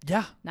lot.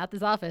 Yeah. Not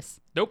this office.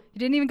 Nope. He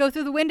didn't even go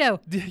through the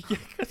window.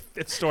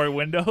 Fifth story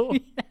window.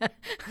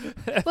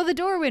 Well, the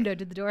door window.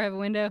 Did the door have a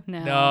window?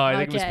 No. No, I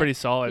think it was pretty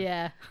solid.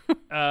 Yeah.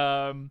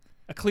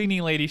 A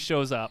cleaning lady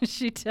shows up.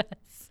 She does.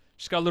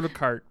 She's got a little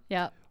cart.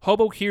 Yeah.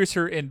 Hobo hears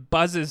her and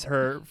buzzes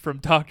her from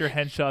Dr.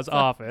 Henshaw's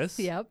office.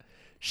 Yep.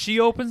 She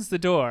opens the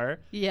door.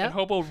 Yep. And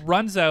Hobo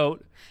runs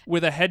out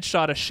with a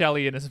headshot of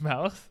Shelly in his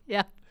mouth.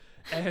 Yeah.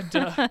 And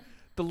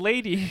the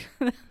lady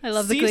I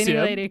love the sees cleaning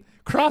him, lady.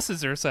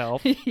 crosses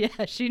herself.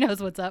 Yeah, she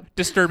knows what's up.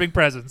 Disturbing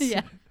presence.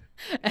 Yeah.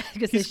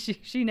 Because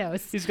she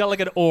knows. He's got like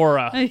an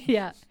aura.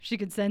 Yeah, she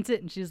could sense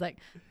it, and she's like,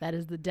 "That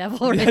is the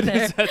devil right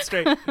there." That's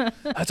right.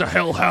 That's a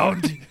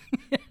hellhound.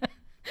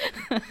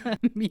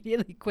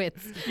 Immediately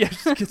quits. Yeah,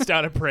 just gets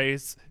down and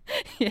prays.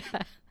 Yeah.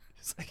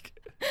 It's like,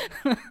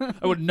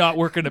 I would not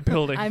work in a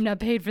building. I'm not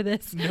paid for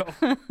this. No.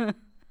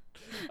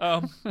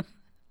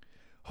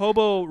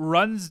 Hobo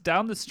runs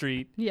down the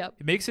street. Yep.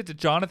 He makes it to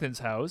Jonathan's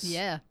house.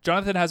 Yeah.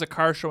 Jonathan has a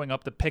car showing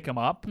up to pick him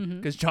up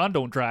because John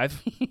don't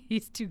drive.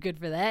 He's too good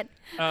for that.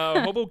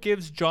 Hobo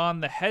gives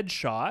John the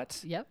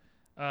headshot. Yep.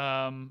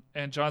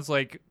 And John's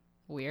like,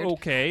 weird.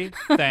 Okay,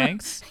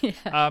 thanks.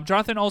 Yeah.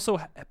 Jonathan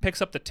also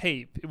picks up the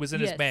tape. It was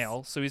in his Yes.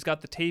 mail, so he's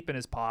got the tape in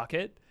his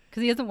pocket.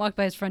 Because he hasn't walked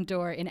by his front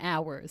door in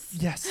hours.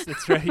 Yes,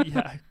 that's right.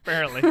 Yeah,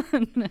 apparently.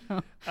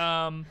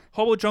 No.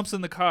 Hobo jumps in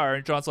the car,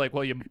 and John's like,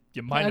 well, you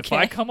mind if Okay.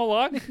 I come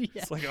along? Yeah.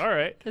 It's like, all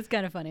right. That's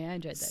kind of funny. I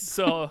enjoyed that.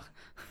 So,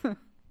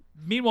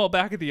 meanwhile,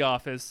 back at the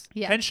office,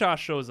 Yeah. Henshaw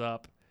shows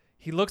up.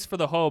 He looks for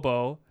the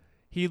hobo.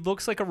 He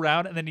looks like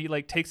around, and then he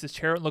like takes his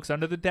chair and looks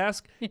under the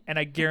desk, and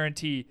I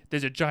guarantee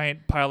there's a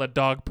giant pile of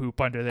dog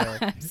poop under there.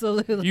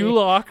 Absolutely. You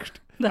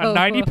locked The a hobo.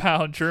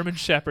 90-pound German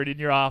Shepherd in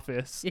your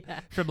office Yeah.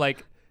 from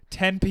like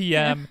 10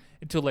 p.m.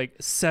 until like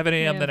 7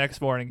 a.m. Yeah. the next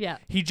morning. Yeah.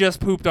 He just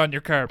pooped on your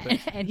carpet.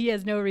 And he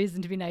has no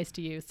reason to be nice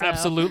to you. So.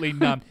 Absolutely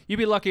none. You'd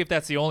be lucky if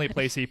that's the only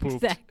place he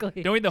pooped.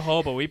 Exactly. Knowing the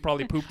hobo, he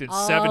probably pooped in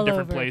All 7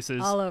 different over.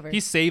 places. All over. He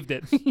saved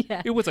it.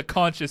 Yeah. It was a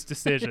conscious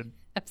decision.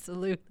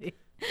 Absolutely.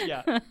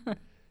 Yeah.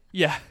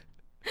 Yeah.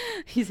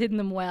 He's hidden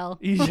them well.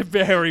 He's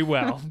very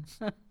well.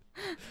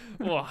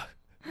 Oh.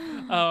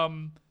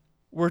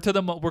 We're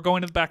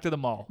going back to the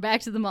mall.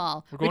 Back to the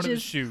mall. We're going which to the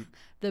is shoot.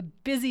 the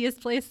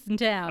busiest place in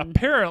town.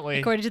 Apparently.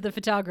 According to the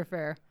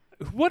photographer.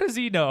 What does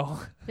he know?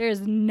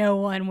 There's no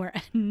one where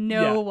one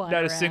not a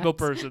around. single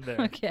person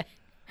there. Okay.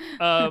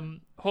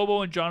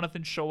 Hobo and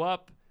Jonathan show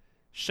up.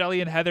 Shelly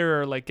and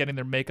Heather are like getting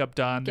their makeup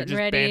done. Getting They're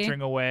just ready.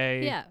 bantering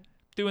away. Yeah.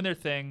 Doing their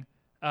thing.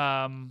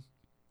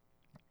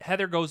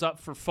 Heather goes up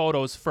for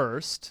photos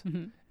first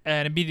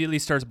and immediately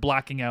starts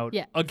blacking out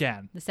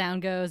again. The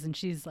sound goes and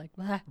she's like,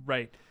 "What?"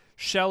 Right.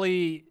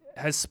 Shelly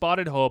has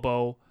spotted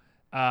Hobo.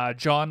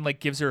 John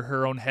like gives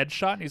her own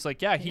headshot and he's like,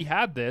 yeah, he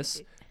had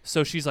this.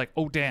 So she's like,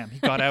 oh, damn, he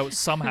got out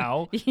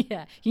somehow.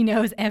 Yeah, he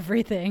knows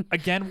everything.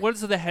 Again, what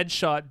does the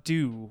headshot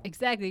do?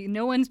 Exactly.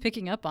 No one's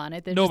picking up on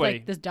it. They're Nobody.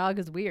 just like, this dog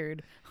is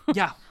weird.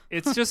 Yeah,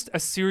 it's just a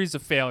series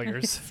of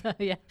failures. So,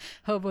 yeah,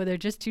 Hobo, they're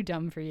just too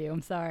dumb for you.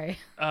 I'm sorry.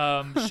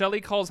 Shelley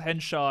calls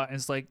Henshaw and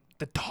is like,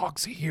 the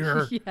dog's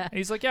here. Yeah. And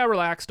he's like, yeah,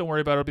 relax. Don't worry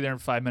about it. I'll be there in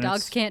 5 minutes.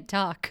 Dogs can't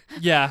talk.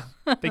 Yeah,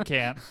 they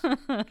can't.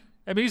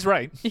 I mean, he's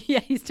right. Yeah,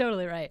 he's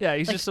totally right. Yeah,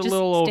 he's Like, just a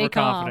little stay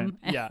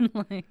overconfident. calm Yeah.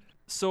 and, like,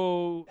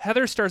 So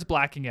Heather starts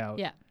blacking out.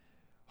 yeah.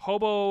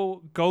 Hobo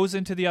goes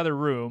into the other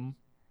room.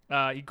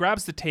 He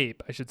grabs the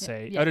tape, I should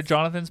say, out of Yes.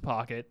 Jonathan's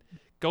pocket,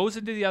 goes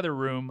into the other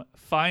room,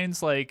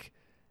 finds like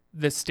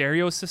the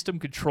stereo system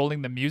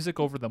controlling the music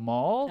over the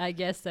mall. I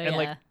guess so, and yeah.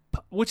 like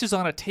which is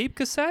on a tape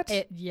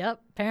cassette. Yep,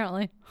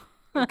 apparently.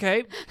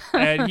 Okay.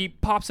 And he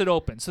pops it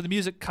open. So the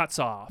music cuts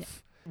off. Yeah.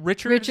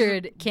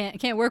 Richard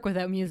can't work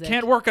without music.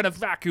 can't work in a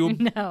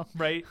vacuum. No.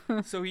 Right?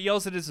 So he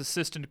yells at his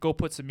assistant to go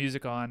put some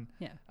music on.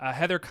 Yeah.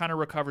 Heather kind of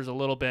recovers a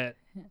little bit.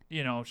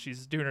 You know,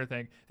 she's doing her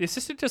thing. The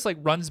assistant just like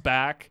runs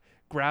back,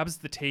 grabs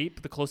the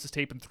tape, the closest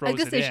tape, and I throws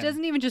was it gonna say, in. she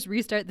doesn't even just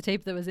restart the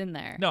tape that was in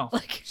there. No,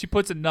 Like, she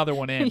puts another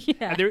one in. Yeah.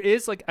 And there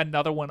is like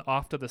another one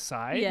off to the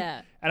side.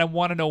 Yeah. And I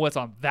want to know what's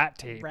on that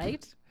tape.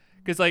 right?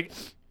 Because like,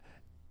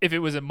 if it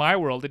was in my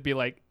world, it'd be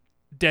like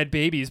Dead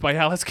Babies by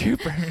Alice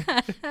Cooper.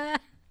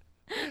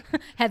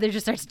 Heather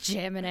just starts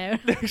jamming out.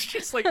 There's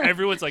just like,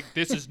 everyone's like,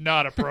 this is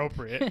not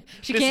appropriate.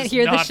 She This can't is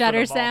hear the not for shutter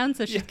mall." sound,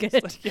 so she's Yeah, good.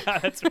 it's like, yeah,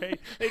 that's right.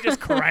 They just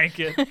crank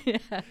it.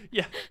 Yeah.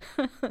 Yeah.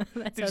 That's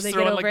They how just they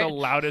throw get in like over the it.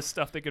 loudest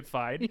stuff they could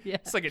find. Yeah.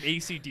 It's like an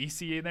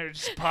AC/DC in there.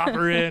 Just pop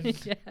her in.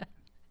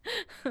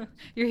 Yeah.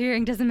 Your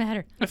hearing doesn't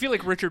matter. I feel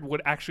like Richard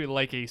would actually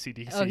like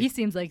AC/DC. Oh, he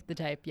seems like the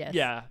type, yes.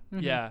 Yeah,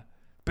 yeah.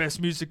 Best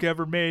music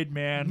ever made,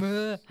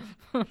 man.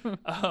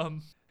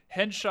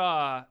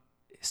 Henshaw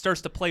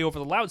starts to play over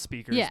the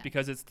loudspeakers Yeah.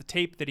 because it's the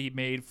tape that he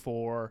made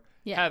for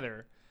Yeah.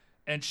 Heather.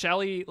 And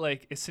Shelley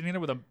like is sitting there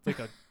with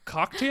a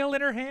cocktail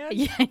in her hand.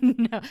 Yeah, I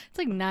know. It's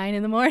like 9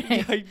 a.m.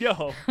 I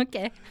know.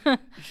 Okay.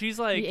 She's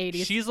like,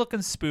 80s. she's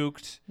looking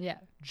spooked. Yeah.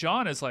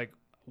 John is like,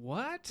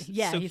 what?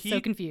 Yeah, he's so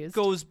confused.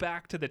 Goes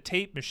back to the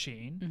tape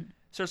machine,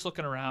 starts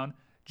looking around.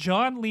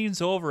 John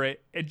leans over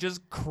it and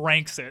just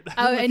cranks it.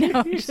 Oh, I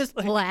know. He He's just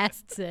like-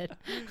 blasts it.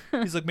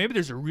 He's like, maybe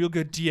there's a real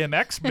good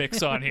DMX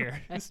mix on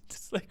here. It's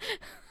just like,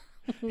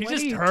 he What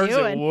just are you turns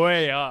doing? it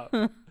way up.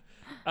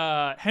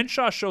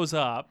 Henshaw shows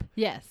up.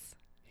 Yes.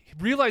 He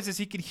realizes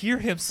he can hear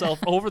himself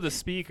over the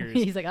speakers.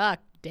 He's like, ah,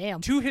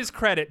 damn. To his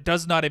credit,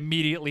 does not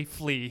immediately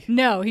flee.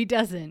 No, he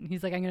doesn't.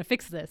 He's like, I'm going to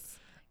fix this.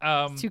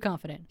 He's too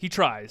confident. He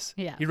tries.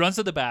 Yeah. He runs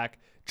to the back.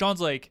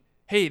 John's like,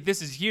 hey,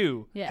 this is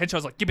you. Yeah.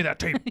 Henshaw's like, give me that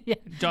tape. Yeah.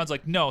 John's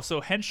like, no.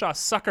 So Henshaw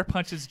sucker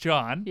punches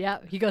John. Yeah,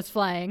 he goes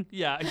flying.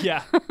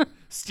 Yeah.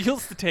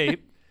 Steals the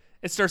tape.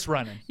 It starts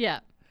running. Yeah.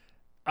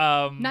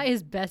 Not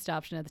his best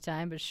option at the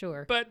time, but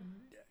sure. But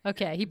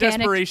Okay, he panicked.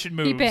 desperation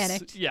moves. He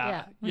panicked.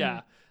 Yeah.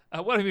 Mhm.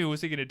 What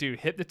was he going to do?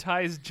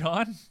 Hypnotize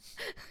John?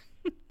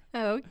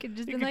 Oh, he could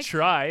just He been could like,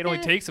 try. It only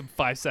eh. takes him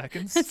 5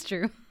 seconds. That's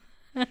true.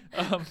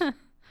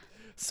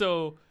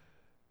 So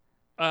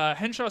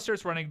Henshaw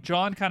starts running.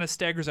 John kind of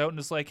staggers out and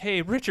is like,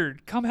 hey,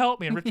 Richard, come help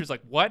me. And Richard's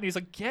like, what? And he's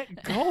like,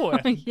 get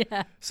going.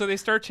 Yeah. So they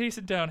start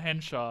chasing down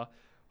Henshaw.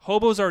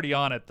 Hobo's already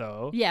on it,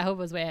 though. Yeah,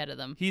 Hobo's way ahead of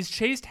them. He's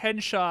chased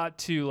Henshaw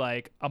to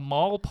like a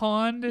mall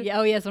pond. Yeah,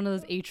 oh, he has one of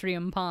those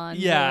atrium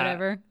ponds or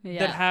whatever.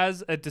 Yeah. That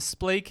has a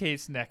display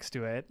case next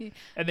to it.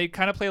 And they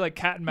kind of play like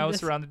cat and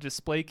mouse around the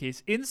display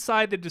case.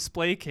 Inside the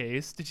display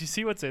case, did you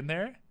see what's in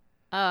there?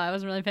 Oh, I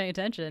wasn't really paying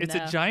attention. It's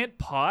no. a giant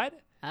pot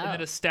and then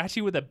Oh. a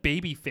statue with a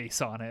baby face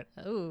on it.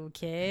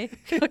 Okay.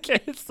 Okay,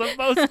 it's the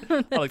most.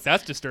 I'm like,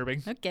 that's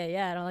disturbing. Okay,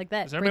 yeah, I don't like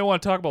that. Does anybody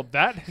want to talk about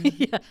that?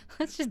 Yeah,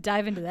 let's just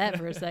dive into that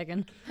for a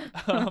second.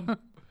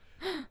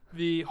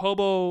 The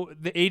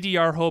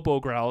ADR hobo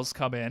growls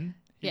come in.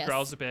 He Yes.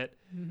 growls a bit.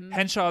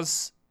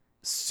 Henshaw's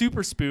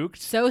super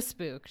spooked. So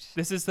spooked.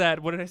 This is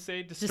that, what did I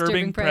say?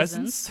 Disturbing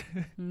presence.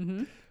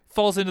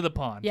 Falls into the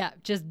pond. Yeah,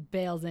 just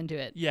bails into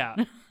it. Yeah.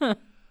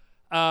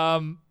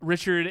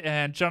 Richard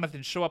and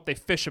Jonathan show up. They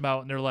fish him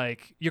out, and they're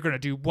like, you're going to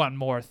do one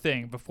more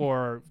thing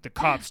before the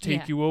cops take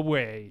Yeah. you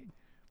away.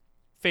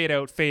 Fade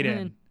out, fade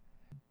in.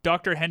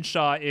 Dr.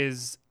 Henshaw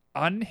is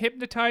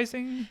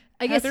unhypnotizing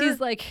I guess Heather? he's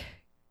like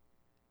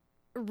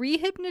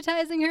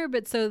rehypnotizing her,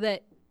 but so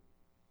that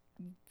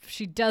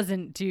she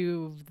doesn't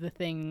do the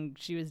thing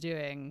she was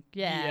doing.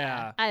 Yeah.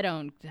 Yeah. I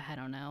don't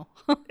know.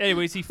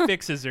 Anyways, he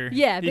fixes her.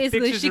 Yeah, He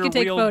basically fixes she her can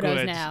take real photos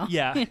good. now.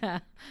 Yeah. Yeah.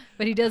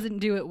 But he doesn't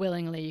do it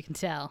willingly, you can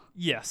tell.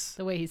 Yes.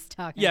 The way he's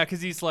talking. Yeah,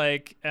 because he's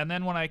like, and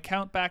then when I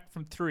count back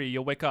from 3,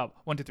 you'll wake up.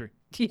 1, 2, 3.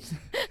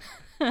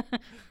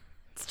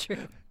 It's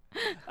true.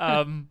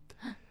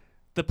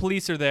 The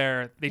police are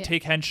there. They Yeah.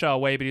 take Henshaw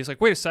away, but he's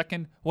like, wait a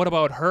second. What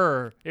about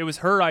her? It was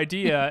her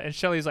idea. And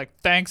Shelley's like,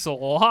 thanks a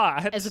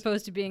lot. As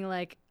opposed to being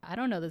like, I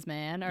don't know this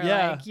man. Or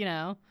Yeah.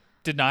 like,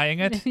 Denying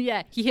it.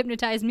 yeah, he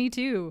hypnotized me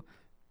too.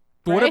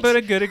 But what Right? about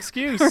a good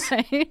excuse?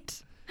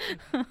 Right?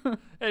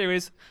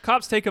 Anyways,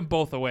 cops take them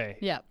both away.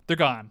 Yeah. They're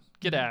gone.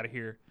 Get out of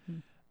here.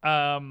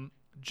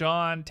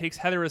 John takes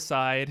Heather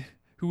aside,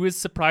 who is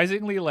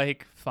surprisingly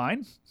like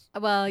fine.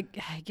 Well, I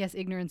guess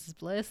ignorance is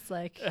bliss.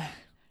 Like,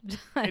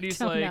 I And he's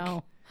don't like,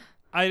 know.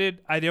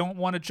 I don't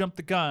want to jump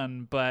the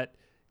gun, but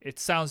it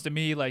sounds to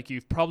me like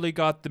you've probably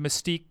got the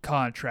Mystique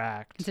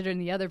contract. Considering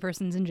the other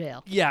person's in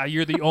jail. Yeah,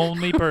 you're the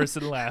only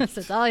person left.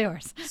 So it's all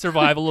yours.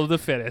 Survival of the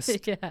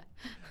fittest.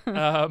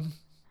 Yeah.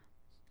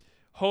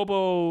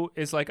 Hobo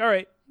is like, all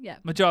right, Yeah.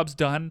 my job's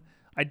done.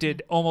 I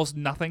did almost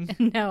nothing.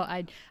 No,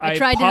 I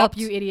tried to help popped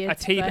you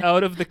idiots. a tape but-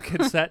 out of the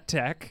cassette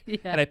deck, Yeah.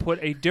 and I put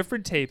a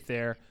different tape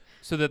there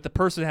so that the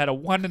person had a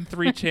 1 in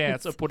 3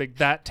 chance of putting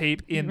that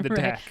tape in the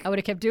Right. deck. I would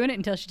have kept doing it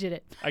until she did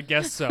it. I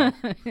guess so.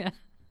 Yeah.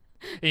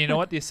 And you know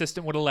what? The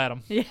assistant would have let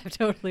him. Yeah,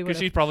 totally would Because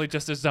have. she's probably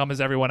just as dumb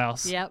as everyone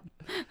else. Yep.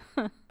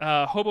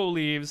 Hobo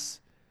leaves.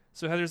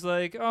 So Heather's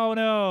like, oh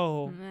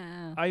no.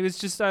 Yeah.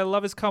 I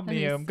love his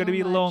company. I'm going to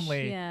be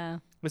lonely. Yeah.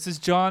 This is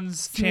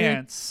John's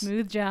chance.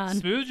 Smooth John.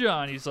 Smooth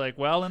John. He's like,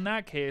 well, in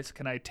that case,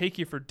 can I take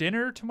you for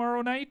dinner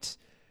tomorrow night?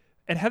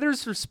 And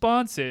Heather's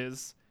response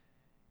is,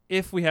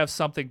 if we have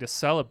something to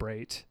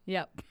celebrate.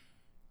 Yep.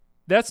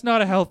 That's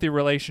not a healthy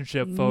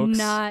relationship, folks.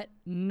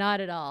 Not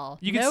at all.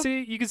 You Nope.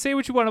 can say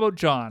what you want about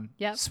John.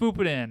 Yep.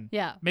 Swoop it in.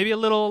 Yeah. Maybe a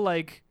little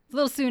like A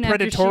little soon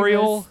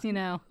predatorial, after she was,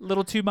 a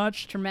little too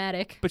much.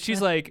 traumatic. But she's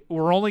like,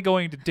 we're only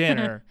going to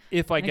dinner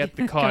if I get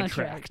the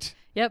contract.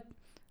 Yep.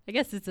 I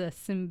guess it's a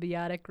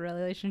symbiotic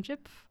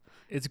relationship.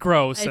 It's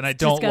gross, and I It's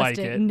don't like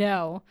disgusting. it.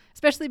 No.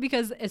 Especially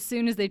because as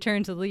soon as they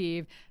turn to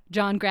leave,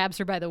 John grabs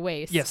her by the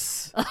waist.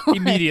 Yes. Like,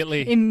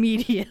 Immediately.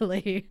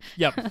 Immediately.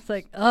 Yep. It's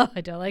like, oh,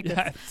 I don't like this.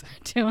 Yes.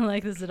 I don't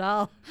like this at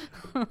all.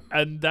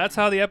 And that's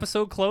how the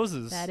episode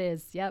closes. That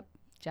is, yep.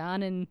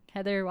 John and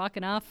Heather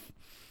walking off.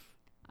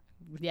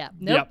 Yeah.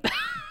 Nope.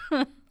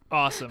 Yep.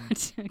 Awesome.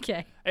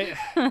 Okay.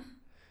 I'm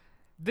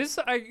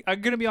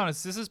going to be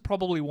honest, this is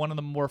probably one of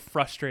the more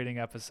frustrating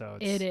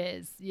episodes. It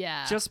is,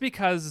 yeah. Just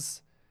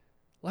because,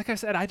 like I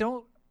said, I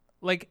don't,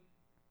 like,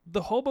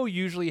 the hobo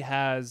usually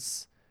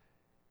has,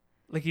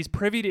 like, he's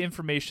privy to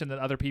information that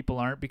other people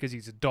aren't because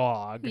he's a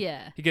dog.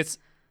 Yeah. He gets,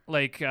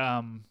 like,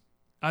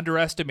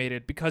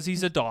 underestimated because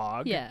he's a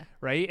dog. Yeah.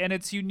 Right? And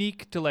it's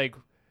unique to, like,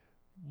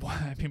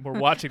 I mean, we're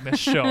watching this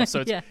show,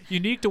 so it's Yeah.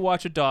 unique to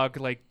watch a dog,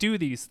 like, do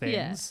these things.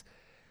 Yeah.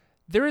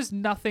 There is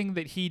nothing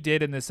that he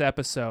did in this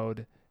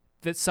episode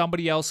that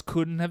somebody else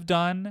couldn't have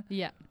done.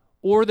 Yeah.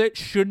 Or that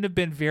shouldn't have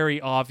been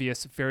very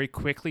obvious very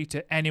quickly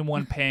to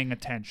anyone paying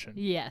attention.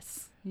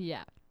 Yes.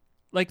 Yeah.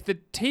 Like the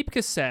tape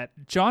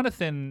cassette,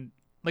 Jonathan,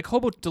 like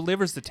Hobo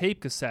delivers the tape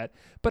cassette,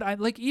 but I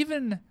like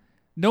even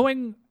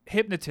knowing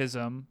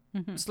hypnotism,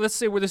 so let's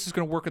say where this is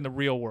going to work in the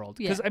real world.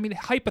 Because, Yeah. I mean,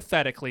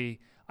 hypothetically,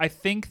 I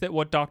think that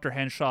what Dr.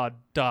 Henshaw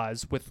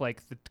does with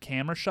like the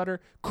camera shutter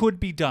could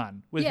be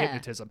done with Yeah.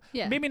 hypnotism.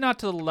 Yeah. Maybe not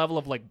to the level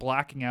of like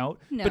blacking out,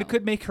 No. but it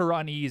could make her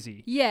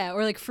uneasy. Yeah.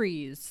 Or like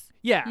freeze.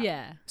 Yeah.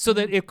 Yeah. So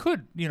that it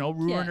could,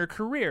 ruin Yeah. her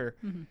career.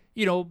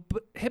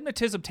 But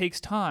hypnotism takes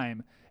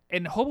time.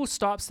 And Hobo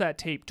stops that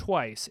tape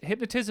twice.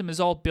 Hypnotism is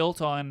all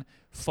built on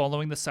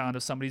following the sound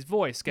of somebody's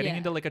voice, getting Yeah.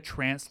 into like a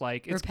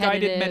trance-like, it's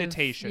guided Repetitive,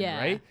 meditation, yeah.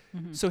 right?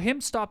 So him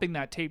stopping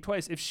that tape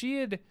twice, if she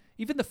had,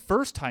 even the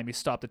first time he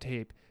stopped the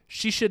tape,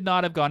 she should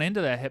not have gone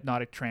into that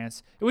hypnotic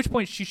trance, at which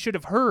point she should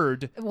have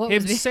heard What him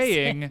was being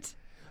saying, said.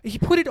 he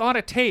put it on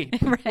a tape.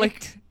 Right.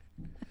 Like,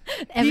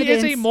 Evidence. he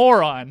is a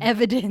moron.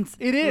 Evidence.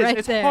 It is. Right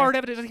It's there. hard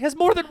evidence. He has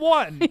more than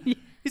one.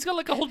 He's got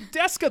like a whole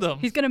desk of them.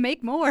 He's going to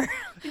make more.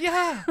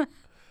 Yeah.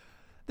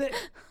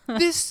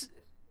 This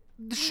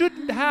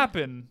shouldn't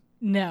happen.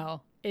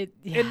 No.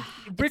 And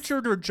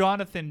Richard or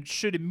Jonathan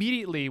should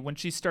immediately, when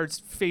she starts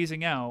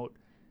phasing out,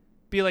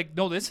 be like,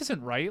 no, this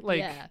isn't right. Like,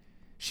 Yeah.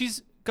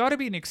 she's got to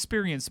be an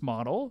experienced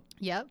model.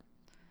 Yep.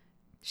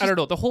 I don't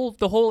know. The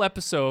whole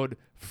episode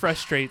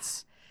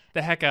frustrates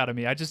the heck out of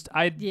me.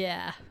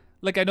 Yeah.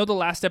 Like, I know the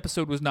last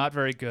episode was not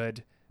very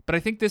good, but I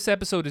think this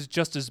episode is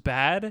just as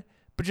bad,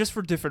 but just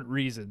for different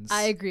reasons.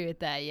 I agree with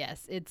that.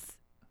 Yes. It's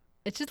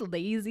just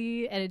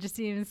lazy, and it just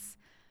seems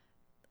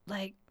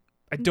like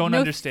I don't no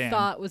understand.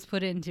 thought was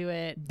put into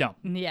it. No.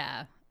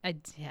 Yeah.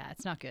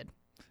 It's not good.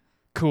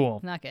 Cool.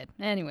 Not good.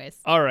 Anyways,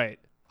 All right.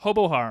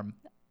 Hobo harm.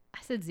 I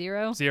said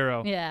 0.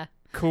 0. Yeah.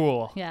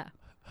 Cool. Yeah.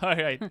 All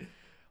right.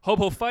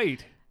 Hobo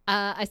fight.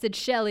 I said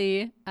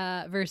Shelly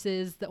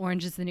versus the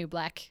Orange is the New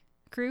Black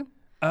crew.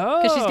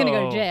 Oh. Because she's going to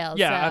go to jail.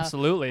 Yeah, so,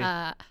 absolutely.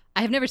 I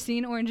have never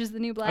seen Orange is the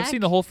New Black. I've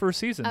seen the whole first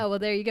season. Oh, well,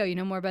 there you go. You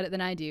know more about it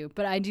than I do.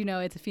 But I do know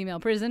it's a female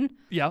prison.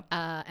 Yep.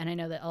 And I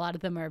know that a lot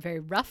of them are very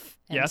rough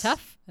and Yes.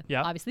 tough.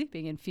 Yeah. Obviously,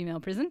 being in female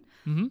prison.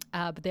 Mm-hmm.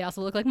 But they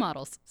also look like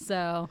models.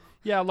 So,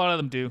 Yeah, a lot of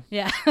them do.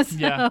 yeah.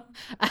 Yeah.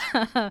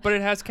 But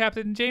it has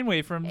Captain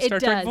Janeway from It Star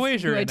Trek does,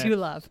 Voyager who I in do it.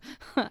 love.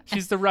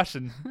 She's the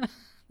Russian.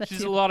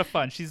 She's a lot of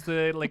fun. She's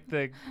the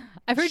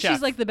I've heard chef.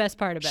 she's like the best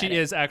part about it. She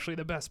is actually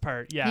the best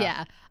part.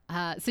 Yeah.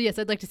 Yeah. So, yes,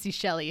 I'd like to see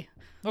Shelly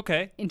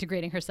Okay.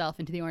 integrating herself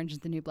into the Orange is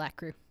the New Black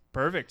crew.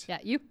 Perfect. Yeah,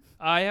 you?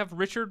 I have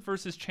Richard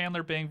versus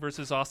Chandler Bing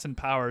versus Austin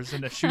Powers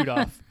in a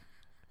shoot-off.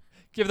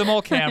 Give them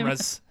all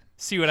cameras.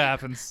 See what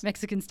happens.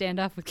 Mexican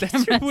standoff with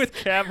cameras. With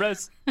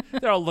cameras.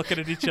 They're all looking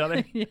at each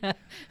other. Yeah.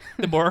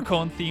 The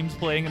Morricone theme's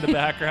playing in the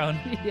background.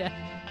 Yeah.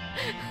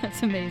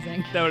 That's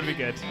amazing. That would be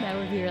good. That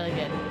would be really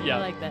good. Yeah. I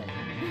like that.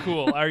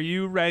 Cool. Are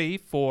you ready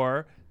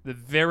for the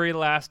very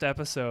last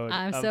episode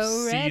I'm of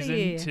so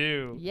ready. season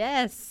 2?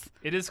 Yes.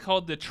 It is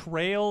called The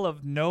Trail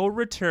of No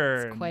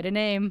Return. It's quite a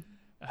name.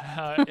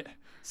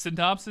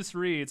 Synopsis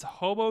reads,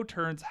 Hobo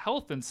turns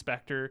health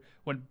inspector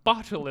when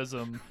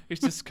botulism is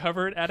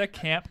discovered at a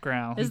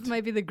campground. This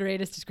might be the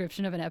greatest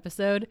description of an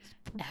episode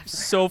ever.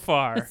 So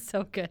far. It's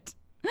so good.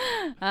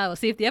 We'll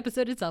see if the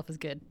episode itself is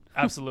good.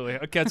 Absolutely.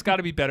 Okay, it's got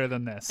to be better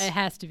than this. It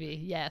has to be,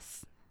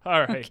 yes.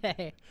 All right.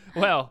 Okay.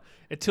 Well,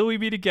 until we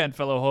meet again,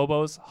 fellow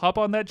hobos, hop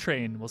on that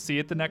train. We'll see you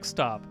at the next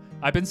stop.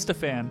 I've been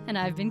Stefan. And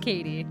I've been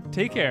Katie.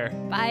 Take care.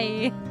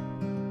 Bye.